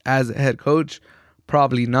Stevens as a head coach?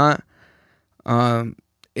 Probably not.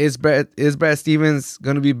 Is Brad Stevens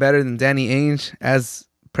going to be better than Danny Ainge as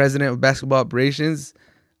president of basketball operations?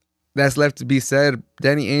 That's left to be said.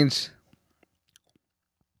 Danny Ainge,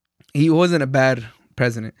 he wasn't a bad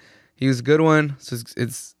president. He was a good one. So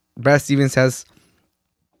it's Brad Stevens has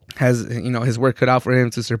his work cut out for him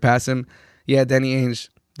to surpass him. Yeah, Danny Ainge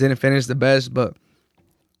didn't finish the best, but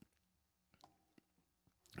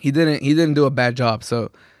he didn't do a bad job. So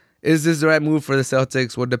Is this the right move for the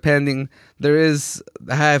Celtics? Well, depending, I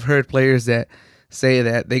have heard players that say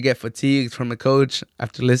that they get fatigued from a coach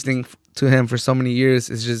after listening to him for so many years.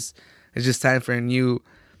 It's just time for a new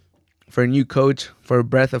coach, for a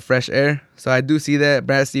breath of fresh air. So I do see that.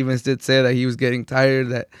 Brad Stevens did say that he was getting tired,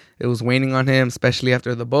 that it was waning on him, especially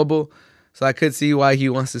after the bubble. So I could see why he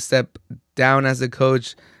wants to step down as a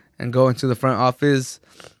coach and go into the front office.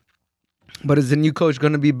 But is the new coach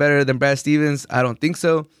going to be better than Brad Stevens? I don't think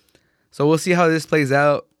so. So we'll see how this plays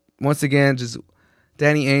out. Once again, just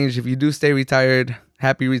Danny Ainge, if you do stay retired,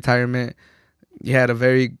 happy retirement. You had a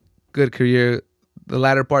very good career. The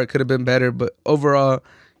latter part could have been better, but overall,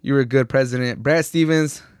 you were a good president. Brad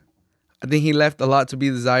Stevens, I think he left a lot to be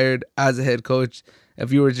desired as a head coach. If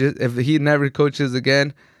he never coaches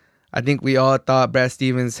again, I think we all thought Brad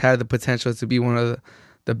Stevens had the potential to be one of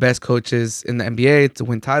the best coaches in the NBA, to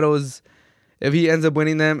win titles. If he ends up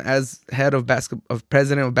winning them as head of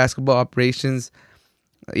president of basketball operations,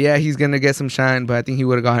 yeah, he's going to get some shine, but I think he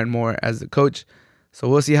would have gotten more as a coach. So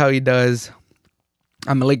we'll see how he does.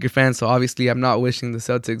 I'm a Laker fan, so obviously I'm not wishing the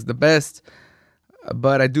Celtics the best,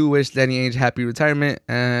 but I do wish Danny Ainge happy retirement,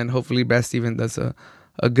 and hopefully Brad Stevens does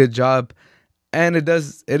a good job. And it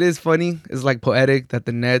is funny, it's like poetic that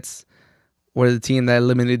the Nets were the team that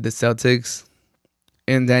eliminated the Celtics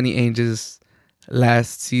in Danny Ainge's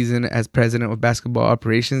last season as president of basketball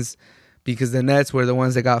operations, because the Nets were the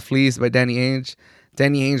ones that got fleeced by Danny Ainge.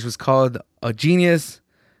 Danny Ainge was called a genius.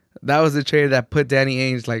 That was the trade that put Danny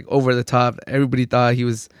Ainge like over the top. Everybody thought he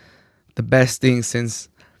was the best thing since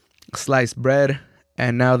sliced bread,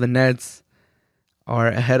 and now the Nets are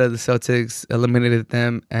ahead of the Celtics, eliminated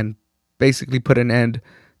them, and basically put an end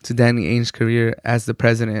to Danny Ainge's career as the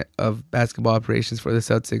president of basketball operations for the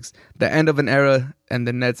Celtics. The end of an era, and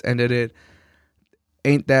the Nets ended it.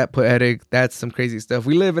 Ain't that poetic? That's some crazy stuff.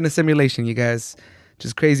 We live in a simulation, you guys.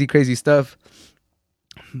 Just crazy, crazy stuff.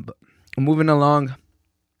 But moving along,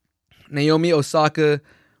 Naomi Osaka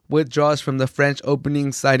withdraws from the French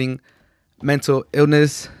Opening, citing mental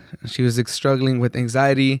illness. She was struggling with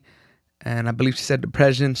anxiety, and I believe she said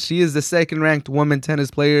depression. She is the second-ranked woman tennis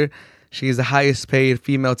player. She is the highest-paid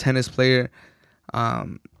female tennis player.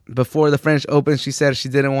 Before the French Open, she said she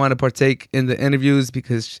didn't want to partake in the interviews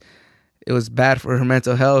because it was bad for her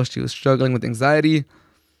mental health. She was struggling with anxiety.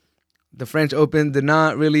 The French Open did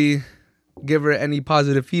not really give her any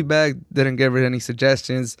positive feedback, didn't give her any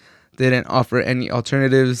suggestions, didn't offer any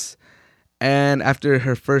alternatives. And after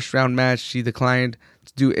her first round match, she declined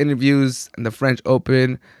to do interviews, and the French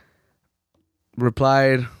Open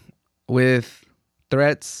replied with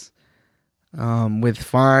threats, with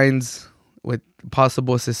fines, with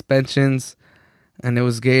possible suspensions, and it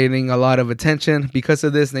was gaining a lot of attention. Because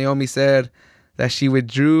of this, Naomi said that she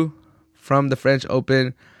withdrew from the French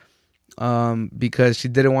Open because she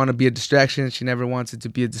didn't want to be a distraction. She never wanted to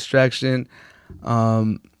be a distraction.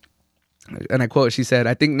 And I quote, she said,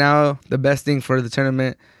 "I think now the best thing for the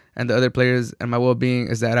tournament and the other players and my well-being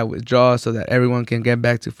is that I withdraw so that everyone can get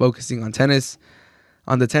back to focusing on tennis.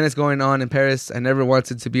 On the tennis going on in Paris, I never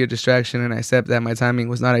wanted to be a distraction, and I accept that my timing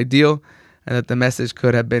was not ideal and that the message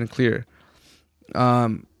could have been clearer."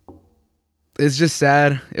 It's just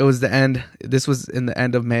sad. It was the end. This was in the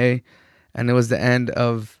end of May, and it was the end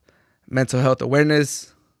of mental health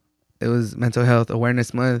awareness. It was Mental Health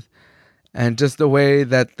Awareness Month, and just the way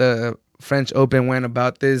that the French Open went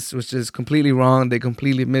about this was just completely wrong. They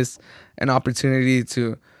completely missed an opportunity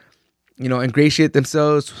to, ingratiate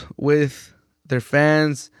themselves with their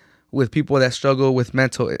fans, with people that struggle with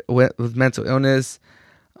mental illness.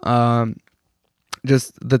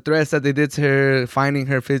 Just the threats that they did to her, fining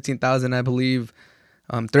her $15,000, I believe,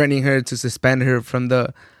 threatening her to suspend her from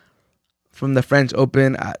the French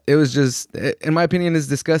Open. It was just, in my opinion, is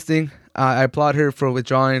disgusting. I applaud her for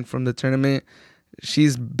withdrawing from the tournament.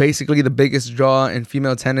 She's basically the biggest draw in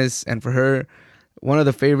female tennis, and for her, one of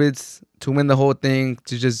the favorites to win the whole thing,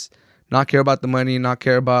 to just not care about the money, not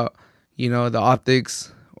care about, the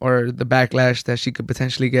optics or the backlash that she could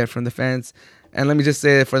potentially get from the fans. And let me just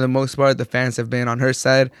say that for the most part, the fans have been on her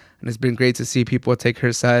side, and it's been great to see people take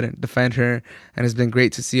her side and defend her. And it's been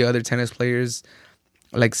great to see other tennis players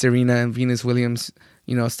like Serena and Venus Williams,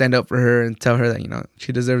 stand up for her and tell her that,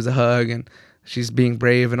 she deserves a hug and she's being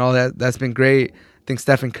brave and all that. That's been great. I think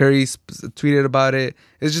Stephen Curry tweeted about it.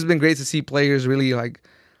 It's just been great to see players really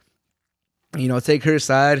take her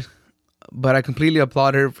side. But I completely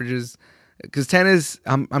applaud her for just, because tennis,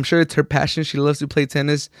 I'm sure it's her passion. She loves to play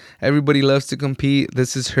tennis. Everybody loves to compete.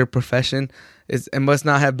 This is her profession. It must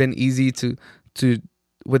not have been easy to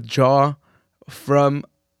withdraw from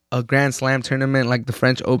a Grand Slam tournament like the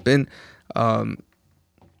French Open.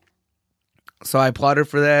 So I applaud her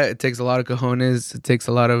for that. It takes a lot of cojones. It takes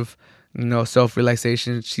a lot of,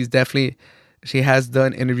 self-realization. She has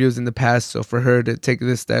done interviews in the past. So for her to take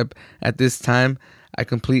this step at this time, I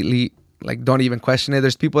completely don't even question it.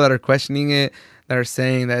 There's people that are questioning it, that are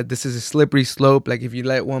saying that this is a slippery slope. Like if you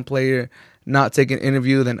let one player not take an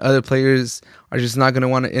interview, then other players are just not going to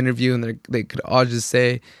want to interview, and they could all just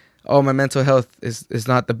say, oh, my mental health is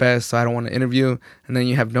not the best, so I don't want to interview, and then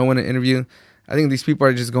you have no one to interview. I think these people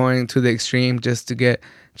are just going to the extreme just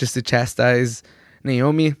to chastise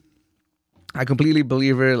Naomi. I completely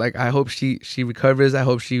believe her. I hope she recovers. I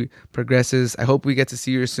hope she progresses. I hope we get to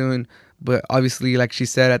see her soon. But obviously, like she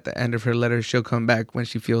said at the end of her letter, she'll come back when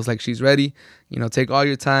she feels like she's ready. Take all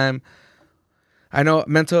your time. I know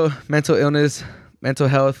mental illness, mental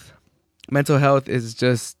health is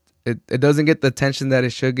just, it doesn't get the attention that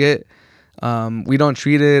it should get. We don't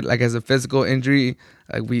treat it as a physical injury.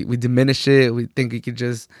 We diminish it. We think we could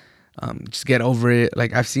just get over it.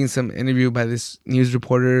 I've seen some interview by this news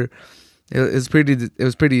reporter. It was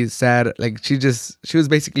pretty sad. She was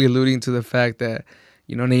basically alluding to the fact that,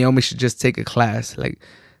 Naomi should just take a class.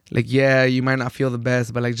 Yeah, you might not feel the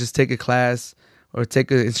best, but just take a class or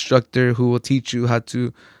take an instructor who will teach you how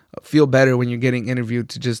to feel better when you're getting interviewed,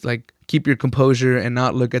 to just keep your composure and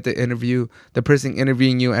not look at the person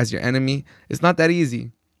interviewing you as your enemy. It's not that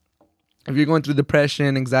easy. If you're going through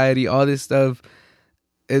depression, anxiety, all this stuff,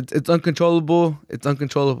 it's uncontrollable. It's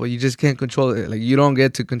uncontrollable. You just can't control it. You don't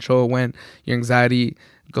get to control when your anxiety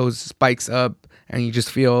spikes up and you just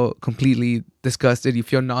feel completely disgusted. You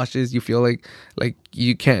feel nauseous. You feel like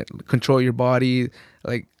you can't control your body.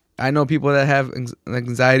 I know people that have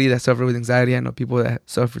anxiety, that suffer with anxiety. I know people that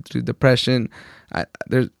suffer through depression.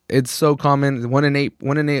 It's so common.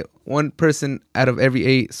 One person out of every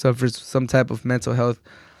 8 suffers some type of mental health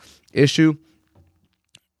issue.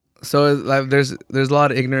 So there's a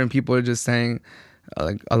lot of ignorant people are just saying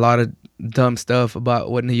a lot of dumb stuff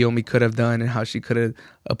about what Naomi could have done and how she could have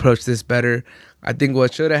approached this better. I think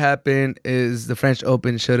what should have happened is the French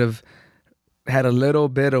Open should have had a little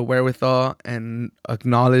bit of wherewithal and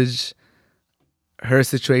acknowledge her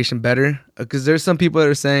situation better. Because there's some people that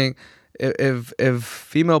are saying if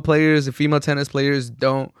female tennis players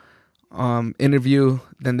don't interview,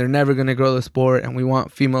 then they're never going to grow the sport, and we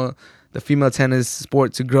want the female tennis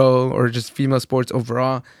sport to grow, or just female sports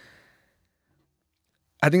overall.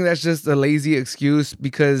 I think that's just a lazy excuse,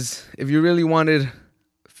 because if you really wanted,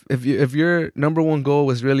 if your number one goal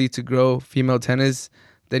was really to grow female tennis,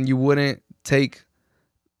 then you wouldn't take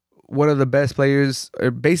one of the best players,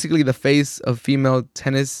 or basically the face of female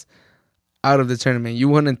tennis, out of the tournament. You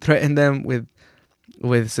wouldn't threaten them with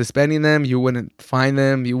suspending them. You wouldn't fine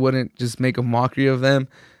them. You wouldn't just make a mockery of them.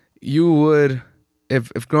 You would,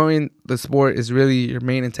 if growing the sport is really your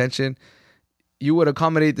main intention, you would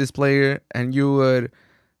accommodate this player, and you would,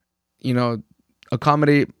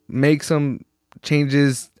 make some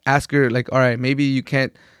changes. Ask her, all right, maybe you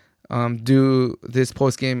can't do this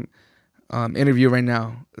post-game interview right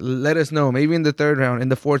now. Let us know. Maybe in the 3rd round, in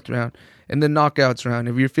the 4th round, in the knockouts round.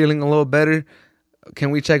 If you're feeling a little better,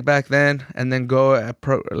 can we check back then? And then go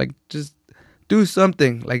just do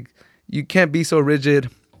something. You can't be so rigid.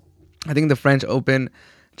 I think the French Open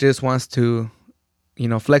just wants to,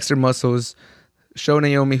 flex their muscles, show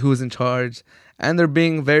Naomi who's in charge. And they're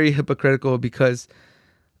being very hypocritical, because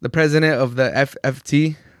the president of the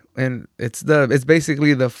FFT, and it's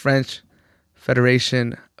basically the French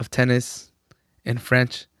Federation of Tennis in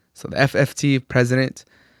French. So the FFT president,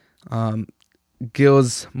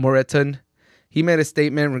 Gilles Moreton, he made a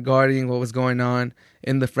statement regarding what was going on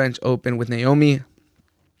in the French Open with Naomi.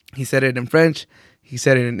 He said it in French, he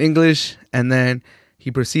said it in English, and then he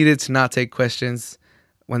proceeded to not take questions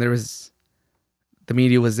when the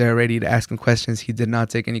media was there ready to ask him questions. He did not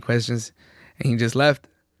take any questions, and he just left.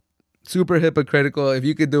 Super hypocritical. If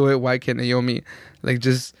you could do it, why can't Naomi?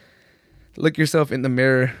 Just look yourself in the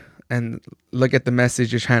mirror and look at the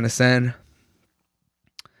message you're trying to send.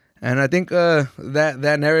 And I think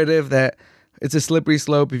that narrative that it's a slippery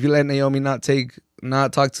slope. If you let Naomi not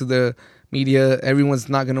talk to the media, everyone's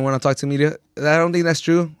not going to want to talk to the media. I don't think that's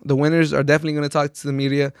true. The winners are definitely going to talk to the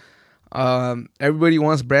media. Everybody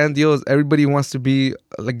wants brand deals. Everybody wants to be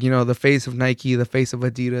the face of Nike, the face of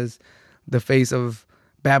Adidas, the face of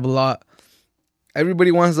Babolat.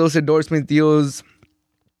 Everybody wants those endorsement deals.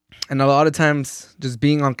 And a lot of times, just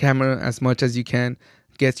being on camera as much as you can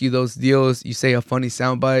gets you those deals. You say a funny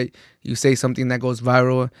soundbite. You say something that goes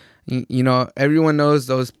viral. Everyone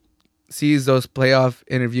sees those playoff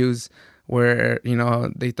interviews where,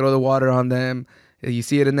 they throw the water on them. You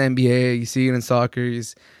see it in the NBA. You see it in soccer.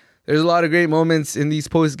 There's there's a lot of great moments in these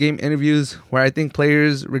post-game interviews where I think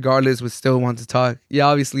players, regardless, would still want to talk. Yeah,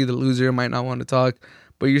 obviously the loser might not want to talk,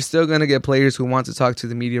 but you're still going to get players who want to talk to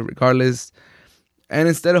the media regardless. And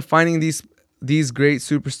instead of finding these great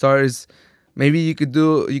superstars, maybe you could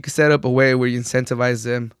set up a way where you incentivize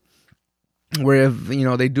them, where if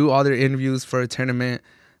they do all their interviews for a tournament,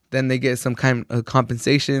 then they get some kind of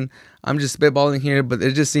compensation. I'm just spitballing here, but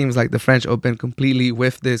it just seems like the French Open completely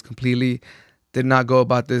whiffed this, completely did not go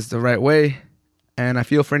about this the right way. And I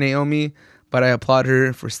feel for Naomi, but I applaud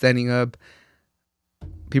her for standing up.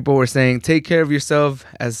 People were saying, take care of yourself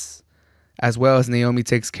as well as Naomi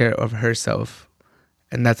takes care of herself.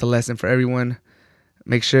 And that's a lesson for everyone.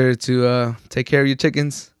 Make sure to take care of your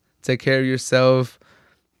chickens, take care of yourself,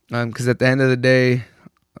 because at the end of the day,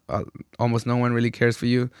 almost no one really cares for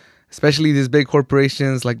you, especially these big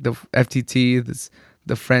corporations like the FTT,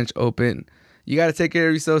 the French Open. You got to take care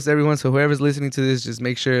of yourselves, everyone. So whoever's listening to this, just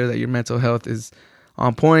make sure that your mental health is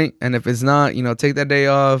on point. And if it's not, take that day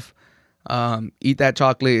off, eat that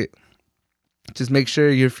chocolate. Just make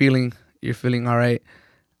sure you're feeling all right.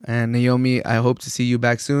 And Naomi, I hope to see you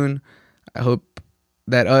back soon. I hope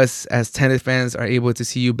that us as tennis fans are able to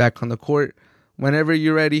see you back on the court whenever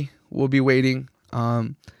you're ready. We'll be waiting.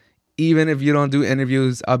 Even if you don't do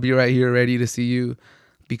interviews, I'll be right here ready to see you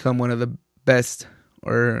become one of the best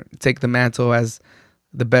or take the mantle as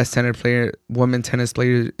the best women tennis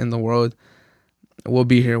player in the world. We'll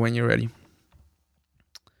be here when you're ready.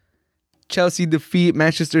 Chelsea defeat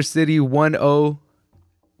Manchester City 1-0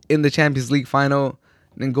 in the Champions League final.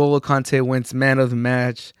 N'Golo Kante wins man of the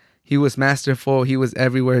match. He was masterful. He was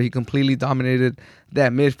everywhere. He completely dominated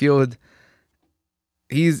that midfield.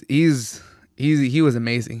 He was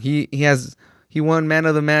amazing. He won man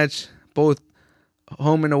of the match both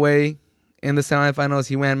home and away. In the semifinals,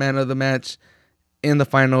 he won man of the match. In the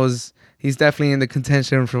finals, he's definitely in the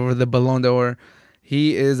contention for the Ballon d'Or.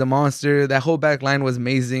 He is a monster. That whole back line was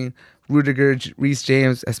amazing. Rudiger, Reece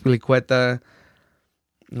James, Azpilicueta,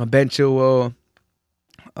 Ben Chilwell,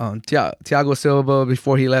 Thiago Silva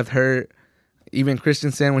before he left hurt. Even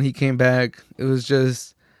Christensen when he came back. It was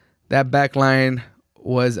just, that back line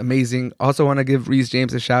was amazing. Also want to give Reece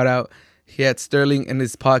James a shout out. He had Sterling in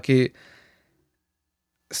his pocket.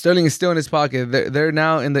 Sterling is still in his pocket. They're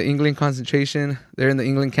now in the England concentration. They're in the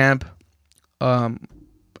England camp,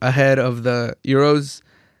 ahead of the Euros,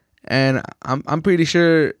 and I'm pretty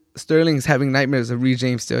sure Sterling's having nightmares of Reece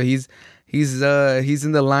James still. He's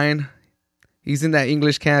in the line. He's in that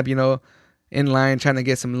English camp, in line trying to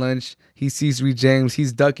get some lunch. He sees Reece James.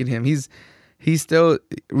 He's ducking him.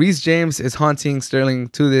 Reece James is haunting Sterling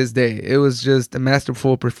to this day. It was just a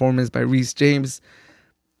masterful performance by Reece James.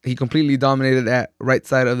 He completely dominated that right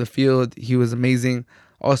side of the field. He was amazing.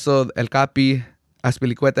 Also, El Capi,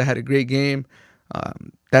 Azpilicueta had a great game.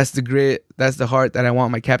 That's the grit. That's the heart that I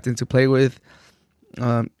want my captain to play with.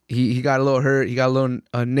 He got a little hurt. He got a little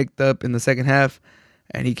nicked up in the second half,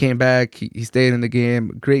 and he came back. He stayed in the game.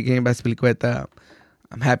 Great game by Azpilicueta.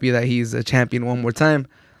 I'm happy that he's a champion one more time.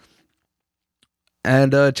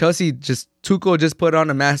 And Chelsea, Tuchel just put on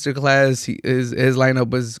a masterclass. His lineup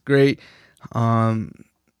was great.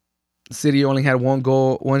 City only had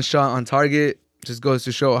one shot on target. Just goes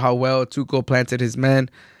to show how well Tuchel planted his men.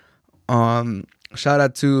 Shout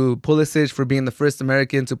out to Pulisic for being the first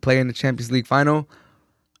American to play in the Champions League final.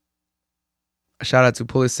 Shout out to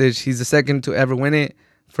Pulisic. He's the second to ever win it.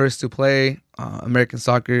 First to play. American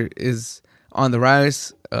soccer is on the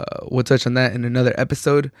rise. We'll touch on that in another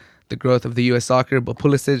episode. The growth of the U.S. soccer. But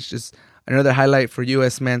Pulisic, just another highlight for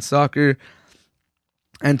U.S. men's soccer.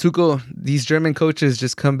 And Tuchel, these German coaches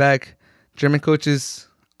just come back. German coaches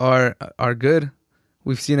are good.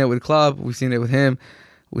 We've seen it with Klopp. We've seen it with him.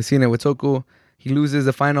 We've seen it with Tuchel. He loses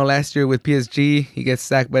the final last year with PSG. He gets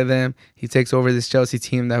sacked by them. He takes over this Chelsea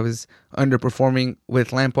team that was underperforming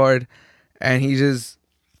with Lampard. And he just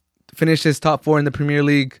finishes top 4 in the Premier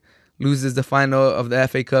League, loses the final of the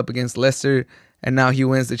FA Cup against Leicester, and now he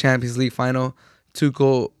wins the Champions League final.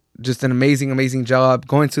 Tuchel, just an amazing, amazing job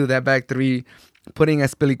going to that back three, putting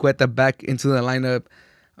Azpilicueta back into the lineup.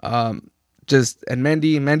 And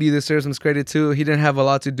Mendy deserves some credit too. He didn't have a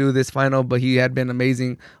lot to do this final, but he had been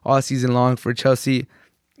amazing all season long for Chelsea.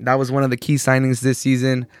 That was one of the key signings this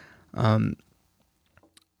season.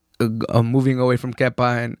 Moving away from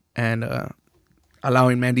Kepa and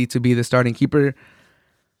allowing Mendy to be the starting keeper.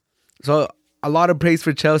 So a lot of praise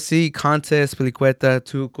for Chelsea. Conte, Azpilicueta,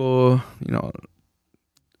 Tuchel.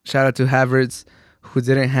 Shout out to Havertz, who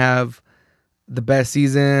didn't have the best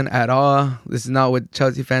season at all. This is not what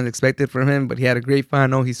Chelsea fans expected from him, but he had a great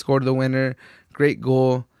final. He scored the winner. Great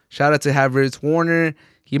goal. Shout out to Havertz. Warner,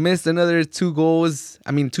 he missed another 2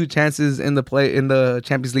 chances in the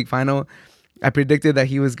Champions League final. I predicted that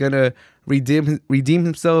he was gonna redeem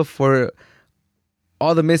himself for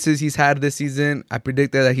all the misses he's had this season. I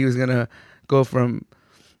predicted that he was gonna go from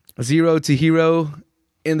 0 to hero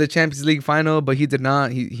in the Champions League final, but he did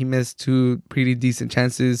not. He missed 2 pretty decent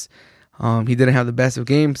chances. He didn't have the best of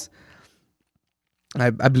games. I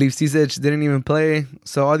believe H2H didn't even play.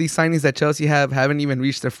 So all these signings that Chelsea haven't even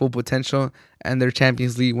reached their full potential, and they're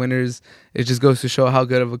Champions League winners. It just goes to show how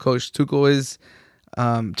good of a coach Tuchel is.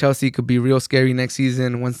 Chelsea could be real scary next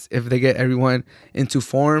season if they get everyone into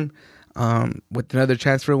form, with another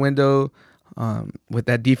transfer window, with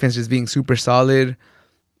that defense just being super solid.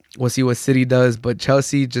 We'll see what City does, but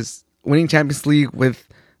Chelsea just winning Champions League with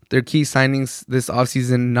their key signings this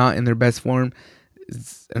offseason not in their best form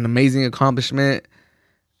is an amazing accomplishment.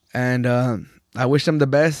 And I wish them the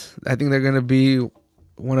best. I think they're gonna be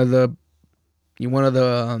one of the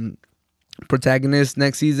protagonists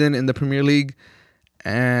next season in the Premier League,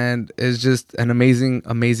 and it's just an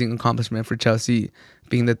amazing accomplishment for Chelsea,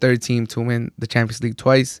 being the 3rd team to win the Champions League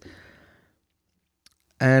twice.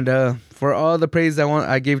 And for all the praise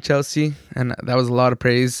I gave Chelsea, and that was a lot of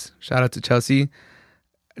praise. Shout out to Chelsea.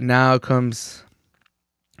 Now comes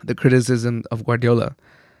the criticism of Guardiola.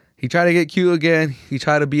 He tried to get cute again. He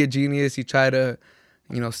tried to be a genius. He tried to,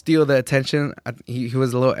 steal the attention. He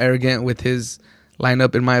was a little arrogant with his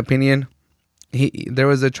lineup, in my opinion. There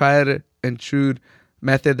was a tried and true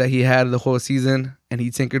method that he had the whole season, and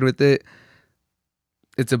he tinkered with it.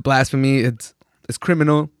 It's a blasphemy. It's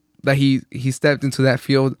criminal that he stepped into that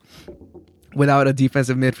field without a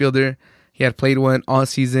defensive midfielder. He had played one all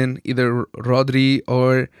season, either Rodri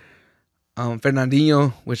or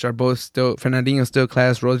Fernandinho, which are both still... Fernandinho's still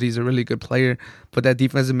class. Rodri's a really good player, but that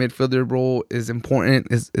defensive midfielder role is important.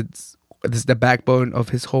 It's the backbone of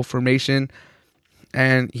his whole formation,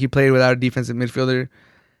 and he played without a defensive midfielder.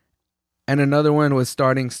 And another one was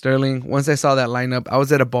starting Sterling. Once I saw that lineup, I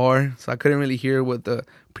was at a bar, so I couldn't really hear what the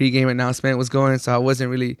pregame announcement was going, so I wasn't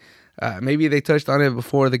really... maybe they touched on it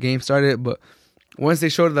before the game started, but once they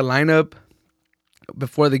showed the lineup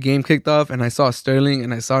before the game kicked off and I saw Sterling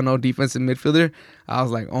and I saw no defensive midfielder, I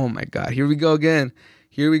was like, oh my God, here we go again.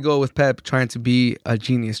 Here we go with Pep trying to be a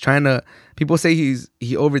genius. People say he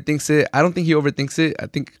overthinks it. I don't think he overthinks it. I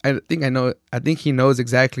think he knows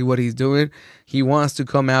exactly what he's doing. He wants to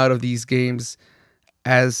come out of these games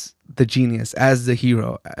as the genius, as the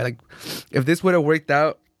hero. Like, if this would have worked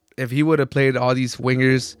out, if he would have played all these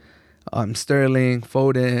wingers, Sterling,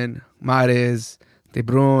 Foden, Mahrez, De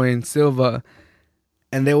Bruyne, Silva,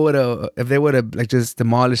 and if they would have like just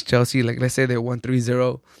demolished Chelsea, like let's say they won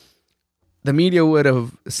 3-0, the media would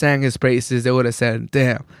have sang his praises. They would have said,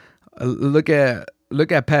 damn, look at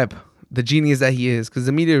Pep, the genius that he is, because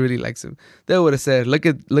the media really likes him. They would have said, look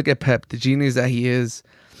at Pep, the genius that he is,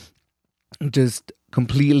 just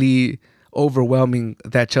completely overwhelming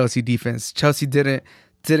that Chelsea defense. Chelsea didn't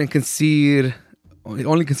concede,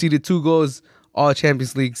 only conceded 2 goals all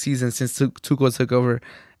Champions League season since Tuchel took over.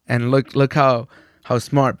 And look how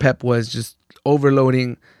smart Pep was, just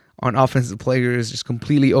overloading on offensive players, just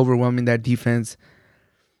completely overwhelming that defense.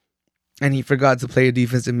 And he forgot to play a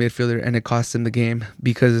defensive midfielder, and it cost him the game,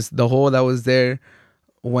 because the hole that was there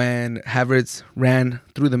when Havertz ran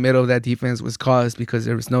through the middle of that defense was caused because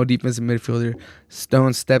there was no defensive midfielder.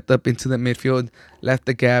 Stones stepped up into the midfield, left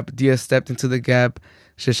the gap. Diaz stepped into the gap.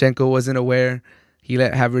 Shevchenko wasn't aware. He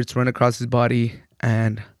let Havertz run across his body,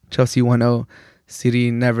 and Chelsea 1-0.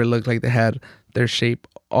 City never looked like they had their shape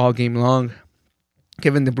all game long.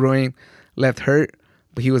 Kevin De Bruyne left hurt,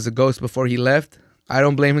 but he was a ghost before he left. I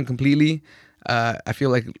don't blame him completely. I feel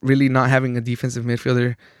like really not having a defensive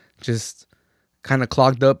midfielder just kind of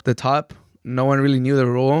clogged up the top. No one really knew the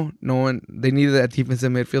role. They needed that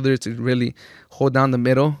defensive midfielder to really hold down the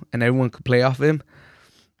middle, and everyone could play off him.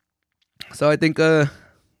 So I think at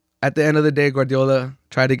the end of the day, Guardiola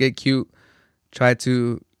tried to get cute, tried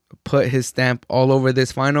to put his stamp all over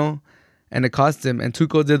this final, and it cost him. And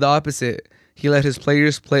Tuchel did the opposite. He let his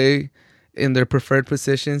players play in their preferred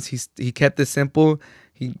positions. He kept it simple.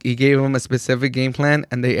 He gave them a specific game plan,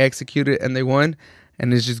 and they executed and they won.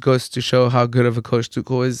 And it just goes to show how good of a coach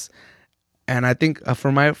Tuchel is. And I think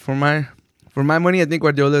for my money, I think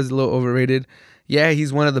Guardiola is a little overrated. Yeah,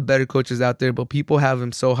 he's one of the better coaches out there, but people have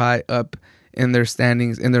him so high up in their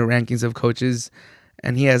standings, in their rankings of coaches.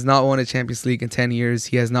 And he has not won a Champions League in 10 years.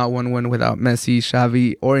 He has not won one without Messi,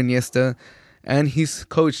 Xavi, or Iniesta. And he's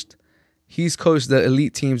coached the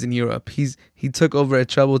elite teams in Europe. He took over a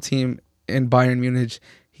treble team in Bayern Munich.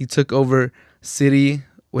 He took over City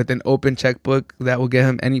with an open checkbook that will get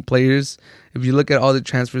him any players. If you look at all the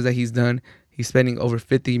transfers that he's He's spending over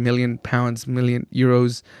 50 million pounds, million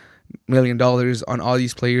euros, $1 million on all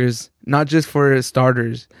these players, not just for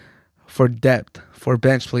starters, for depth, for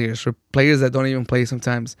bench players, for players that don't even play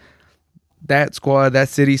sometimes. That squad, that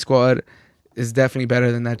City squad, is definitely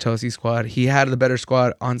better than that Chelsea squad. He had the better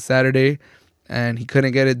squad on Saturday, and he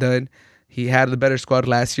couldn't get it done. He had the better squad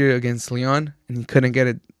last year against Lyon, and he couldn't get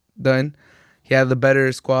it done. He had the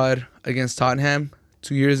better squad against Tottenham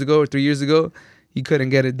 2 years ago or 3 years ago. He couldn't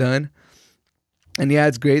get it done. And yeah,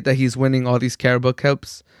 it's great that he's winning all these Carabao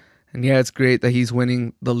Cups. And yeah, it's great that he's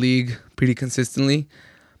winning the league pretty consistently.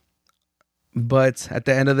 But at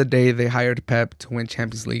the end of the day, they hired Pep to win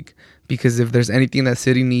Champions League. Because if there's anything that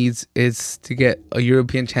City needs, it's to get a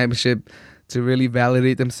European championship to really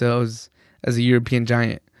validate themselves as a European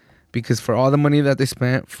giant. Because for all the money that they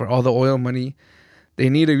spent, for all the oil money, they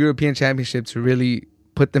need a European championship to really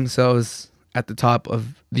put themselves at the top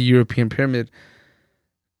of the European pyramid.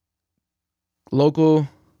 Local,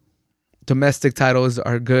 domestic titles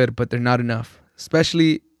are good, but they're not enough.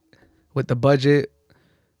 Especially with the budget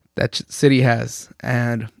that City has.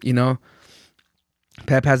 And, you know,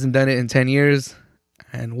 Pep hasn't done it in 10 years.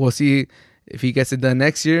 And we'll see if he gets it done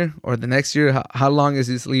next year or the next year. How long is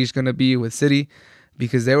this leash going to be with City?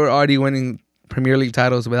 Because they were already winning Premier League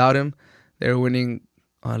titles without him. They were winning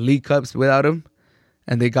League Cups without him.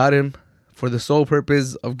 And they got him for the sole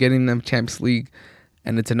purpose of getting them Champions League.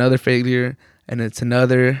 And it's another failure. And it's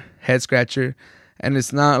another head scratcher. And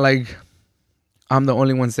it's not like I'm the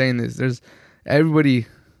only one saying this. There's everybody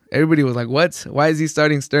was like, what? Why is he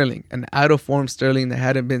starting Sterling? An out of form Sterling that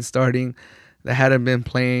hadn't been starting, that hadn't been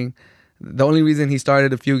playing. The only reason he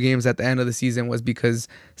started a few games at the end of the season was because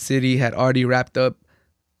City had already wrapped up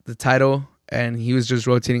the title and he was just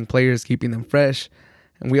rotating players, keeping them fresh.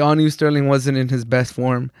 And we all knew Sterling wasn't in his best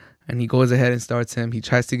form, and he goes ahead and starts him. He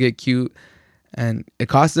tries to get cute, and it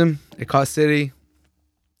cost him. It cost City.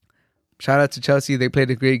 Shout out to Chelsea. They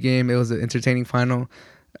played a great game. It was an entertaining final.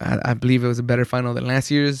 I believe it was a better final than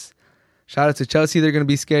last year's. Shout out to Chelsea. They're going to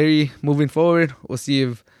be scary moving forward. We'll see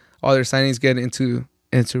if all their signings get into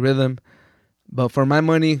rhythm. But for my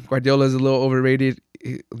money, Guardiola is a little overrated.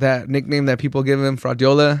 That nickname that people give him,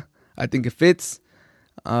 Fraudiola, I think it fits.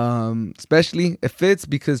 Especially it fits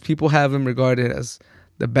because people have him regarded as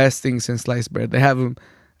the best thing since sliced bread. They have him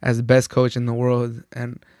as the best coach in the world.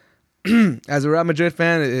 And as a Real Madrid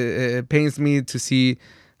fan, it pains me to see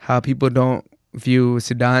how people don't view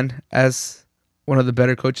Zidane as one of the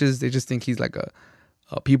better coaches. They just think he's like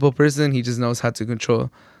a people person. He just knows how to control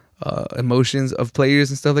emotions of players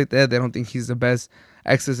and stuff like that. They don't think he's the best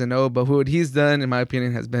X's and O, but what he's done, in my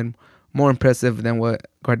opinion, has been more impressive than what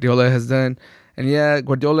Guardiola has done. And yeah,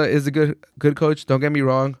 Guardiola is a good coach, don't get me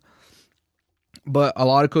wrong, but a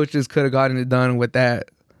lot of coaches could have gotten it done with that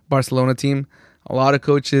Barcelona team. A lot of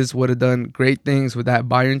coaches would have done great things with that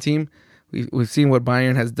Bayern team. We've seen what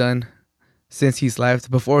Bayern has done since he's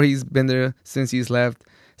left. Before he's been there, since he's left.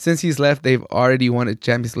 Since he's left, they've already won a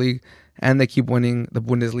Champions League, and they keep winning the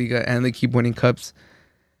Bundesliga, and they keep winning cups.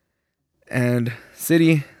 And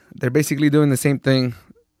City, they're basically doing the same thing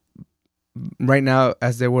right now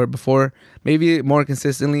as they were before. Maybe more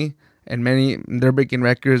consistently, and they're breaking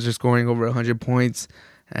records. They're scoring over 100 points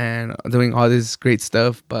and doing all this great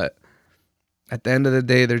stuff. But at the end of the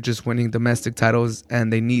day, they're just winning domestic titles,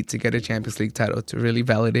 and they need to get a Champions League title to really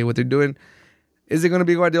validate what they're doing. Is it going to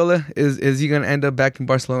be Guardiola? Is he going to end up back in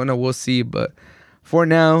Barcelona? We'll see. But for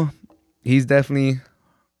now, he's definitely,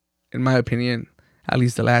 in my opinion, at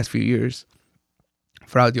least the last few years,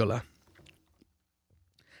 Fraudiola.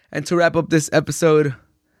 And to wrap up this episode,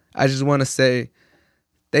 I just want to say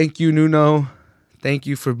thank you, Nuno. Thank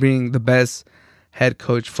you for being the best head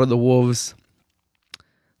coach for the Wolves.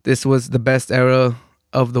 This was the best era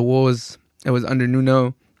of the Wolves. It was under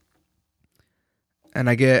Nuno. And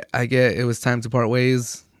I get it was time to part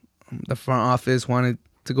ways. The front office wanted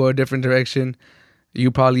to go a different direction.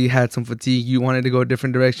 You probably had some fatigue. You wanted to go a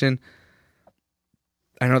different direction.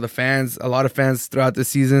 I know a lot of fans throughout this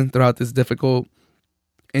season, throughout this difficult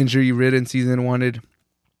injury-ridden season, wanted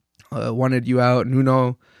you out.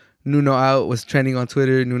 Nuno out was trending on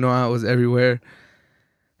Twitter. Nuno out was everywhere.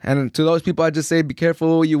 And to those people, I just say, be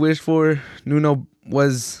careful what you wish for. Nuno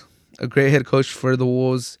was a great head coach for the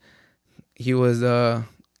Wolves. He was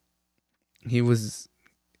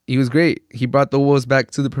great. He brought the Wolves back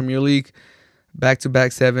to the Premier League,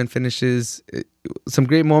 back-to-back 7 finishes. Some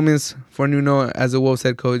great moments for Nuno as a Wolves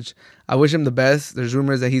head coach. I wish him the best. There's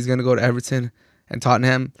rumors that he's going to go to Everton and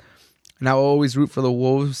Tottenham. And I will always root for the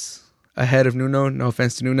Wolves ahead of Nuno. No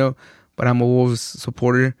offense to Nuno, but I'm a Wolves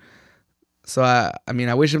supporter. So, I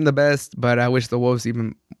wish him the best, but I wish the Wolves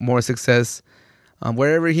even more success.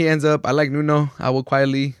 Wherever he ends up, I like Nuno. I will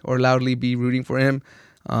quietly or loudly be rooting for him.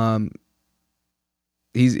 Um,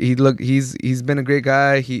 he's been a great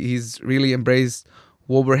guy. He's really embraced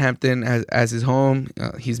Wolverhampton as his home.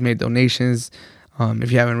 He's made donations.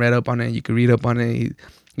 If you haven't read up on it, you can read up on it.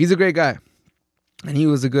 He's a great guy, and he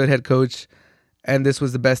was a good head coach. And this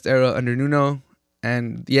was the best era under Nuno.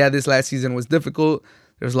 And yeah, this last season was difficult.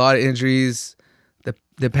 There was a lot of injuries.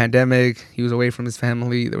 The pandemic. He was away from his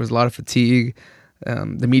family. There was a lot of fatigue.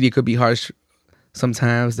 The media could be harsh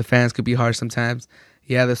sometimes. The fans could be harsh sometimes.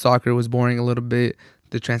 Yeah, the soccer was boring a little bit.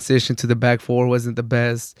 The transition to the back four wasn't the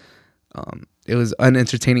best. It was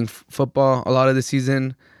unentertaining football a lot of the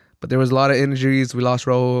season. But there was a lot of injuries. We lost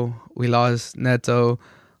Raul. We lost Neto.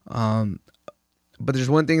 But there's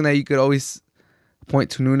one thing that you could always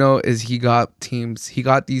point to Nuno is he got teams. He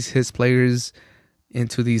got his players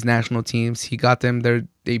into these national teams. He got them their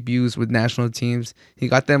debuts with national teams. He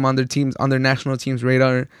got them on their national teams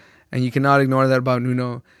radar, and you cannot ignore that about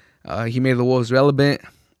Nuno. He made the Wolves relevant.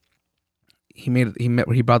 He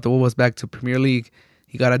brought the Wolves back to Premier League.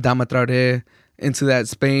 He got Adama Trae into that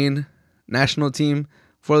Spain national team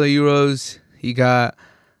for the Euros. He got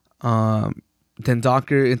Den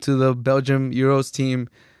Docker into the Belgium Euros team.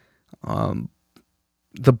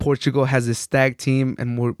 The Portugal has a stacked team,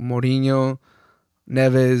 and Mourinho,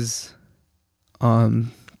 Neves,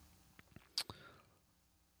 I'm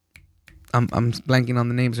blanking on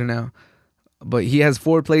the names right now, but he has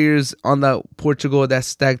 4 players on that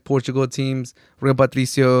stacked Portugal teams: Rui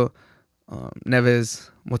Patricio, Neves,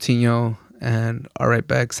 Moutinho, and our right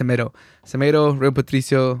back Semedo, Rui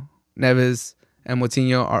Patricio, Neves, and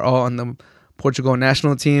Moutinho are all on the Portugal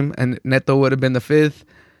national team, and Neto would have been the 5th.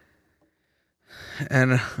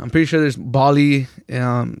 And I'm pretty sure there's Bali.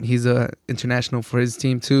 He's a international for his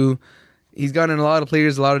team too. He's gotten a lot of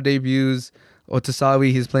players, a lot of debuts.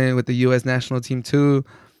 Otasawi, he's playing with the U.S. national team too.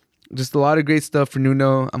 Just a lot of great stuff for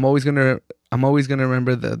Nuno. I'm always gonna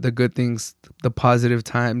remember the good things, the positive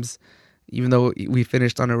times. Even though we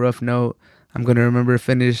finished on a rough note, I'm gonna remember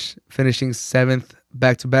finishing 7th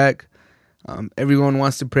back to back. Everyone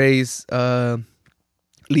wants to praise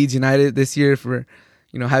Leeds United this year for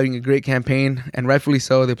having a great campaign, and rightfully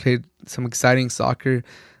so. They played some exciting soccer,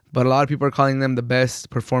 but a lot of people are calling them the best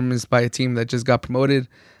performance by a team that just got promoted.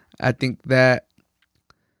 I think that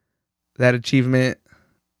achievement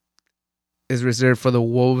is reserved for the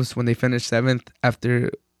Wolves when they finished 7th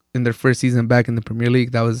in their first season back in the Premier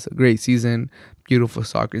League. That was a great season, beautiful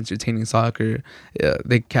soccer, entertaining soccer.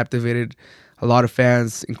 They captivated a lot of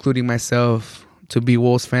fans, including myself, to be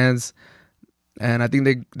Wolves fans. And I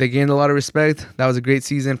think they gained a lot of respect. That was a great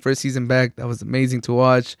season. First season back. That was amazing to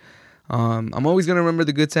watch. I'm always going to remember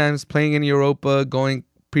the good times playing in Europa, going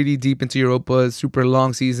pretty deep into Europa. Super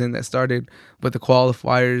long season that started with the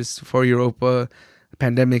qualifiers for Europa. The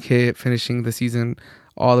pandemic hit, finishing the season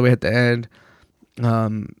all the way at the end.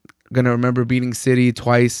 Going to remember beating City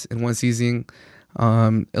twice in one season.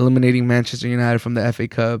 Eliminating Manchester United from the FA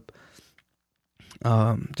Cup.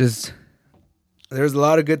 There's a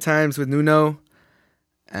lot of good times with Nuno,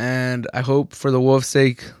 and I hope for the Wolves'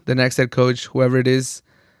 sake, the next head coach, whoever it is,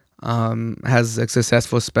 has a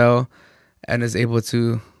successful spell and is able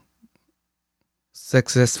to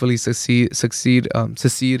successfully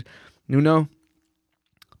succeed Nuno.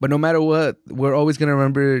 But no matter what, we're always gonna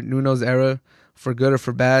remember Nuno's era, for good or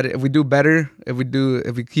for bad. If we do better, if we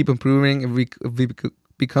keep improving, if we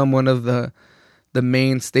become one of the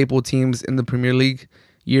main staple teams in the Premier League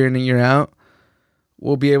year in and year out,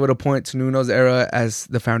 we'll be able to point to Nuno's era as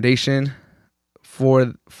the foundation for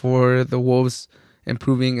the Wolves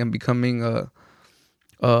improving and becoming a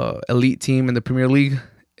elite team in the Premier League.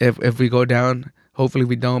 If we go down, hopefully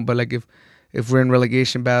we don't. But if we're in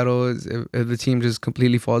relegation battles, if the team just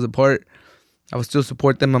completely falls apart, I will still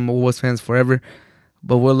support them. I'm a Wolves fan forever.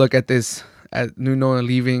 But we'll look at Nuno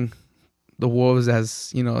leaving the Wolves as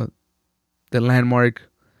the landmark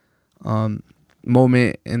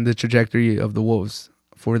moment in the trajectory of the Wolves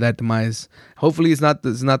for that demise. Hopefully it's not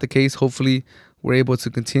the case. Hopefully we're able to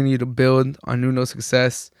continue to build on Nuno's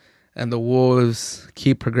success and the Wolves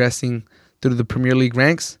keep progressing through the Premier League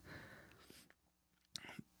ranks.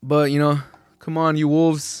 But come on, you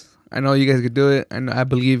Wolves. I know you guys could do it, and I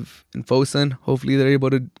believe in Fosun. Hopefully they're able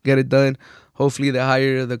to get it done. Hopefully they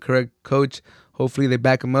hire the correct coach. Hopefully they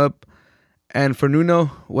back him up. And for Nuno,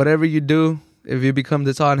 whatever you do, if you become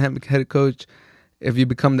the Tottenham head coach, if you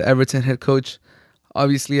become the Everton head coach,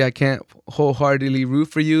 obviously I can't wholeheartedly root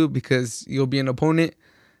for you because you'll be an opponent.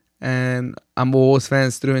 And I'm a Wolves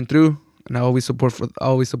fan through and through, and I always support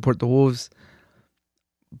the Wolves.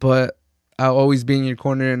 But I'll always be in your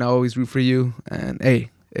corner, and I'll always root for you. And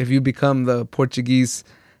hey, if you become the Portuguese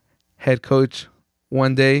head coach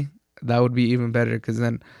one day, that would be even better, because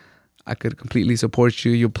then I could completely support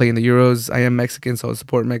you. You'll play in the Euros. I am Mexican, so I'll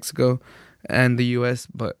support Mexico and the US.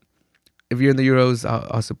 But if you're in the Euros,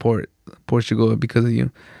 I'll support Portugal because of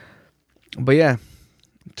you. But yeah,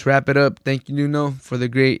 to wrap it up, thank you, Nuno, for the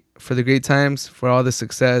great times, for all the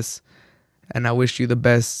success, and I wish you the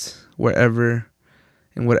best wherever,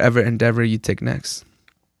 in whatever endeavor you take next.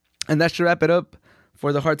 And that should wrap it up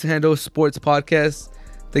for the Hard to Handle Sports Podcast.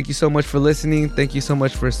 Thank you so much for listening. Thank you so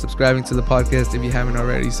much for subscribing to the podcast. If you haven't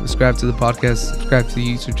already, subscribe to the podcast, subscribe to the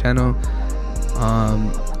YouTube channel.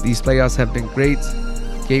 These playoffs have been great.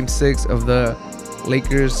 Game 6 of the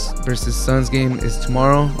Lakers versus Suns game is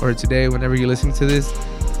tomorrow or today, whenever you're listening to this.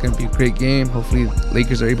 It's going to be a great game. Hopefully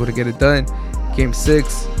Lakers are able to get it done. Game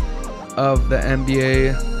 6 of the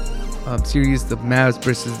NBA series, the Mavs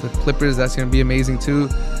versus the Clippers. That's going to be amazing too.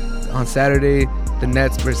 On Saturday, the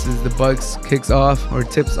Nets versus the Bucks tips off. A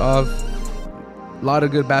lot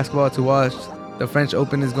of good basketball to watch. The French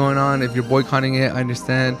Open is going on. If you're boycotting it, I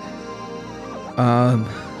understand.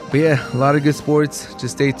 But yeah, a lot of good sports.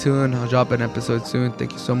 Just stay tuned. I'll drop an episode soon.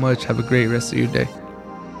 Thank you so much. Have a great rest of your day.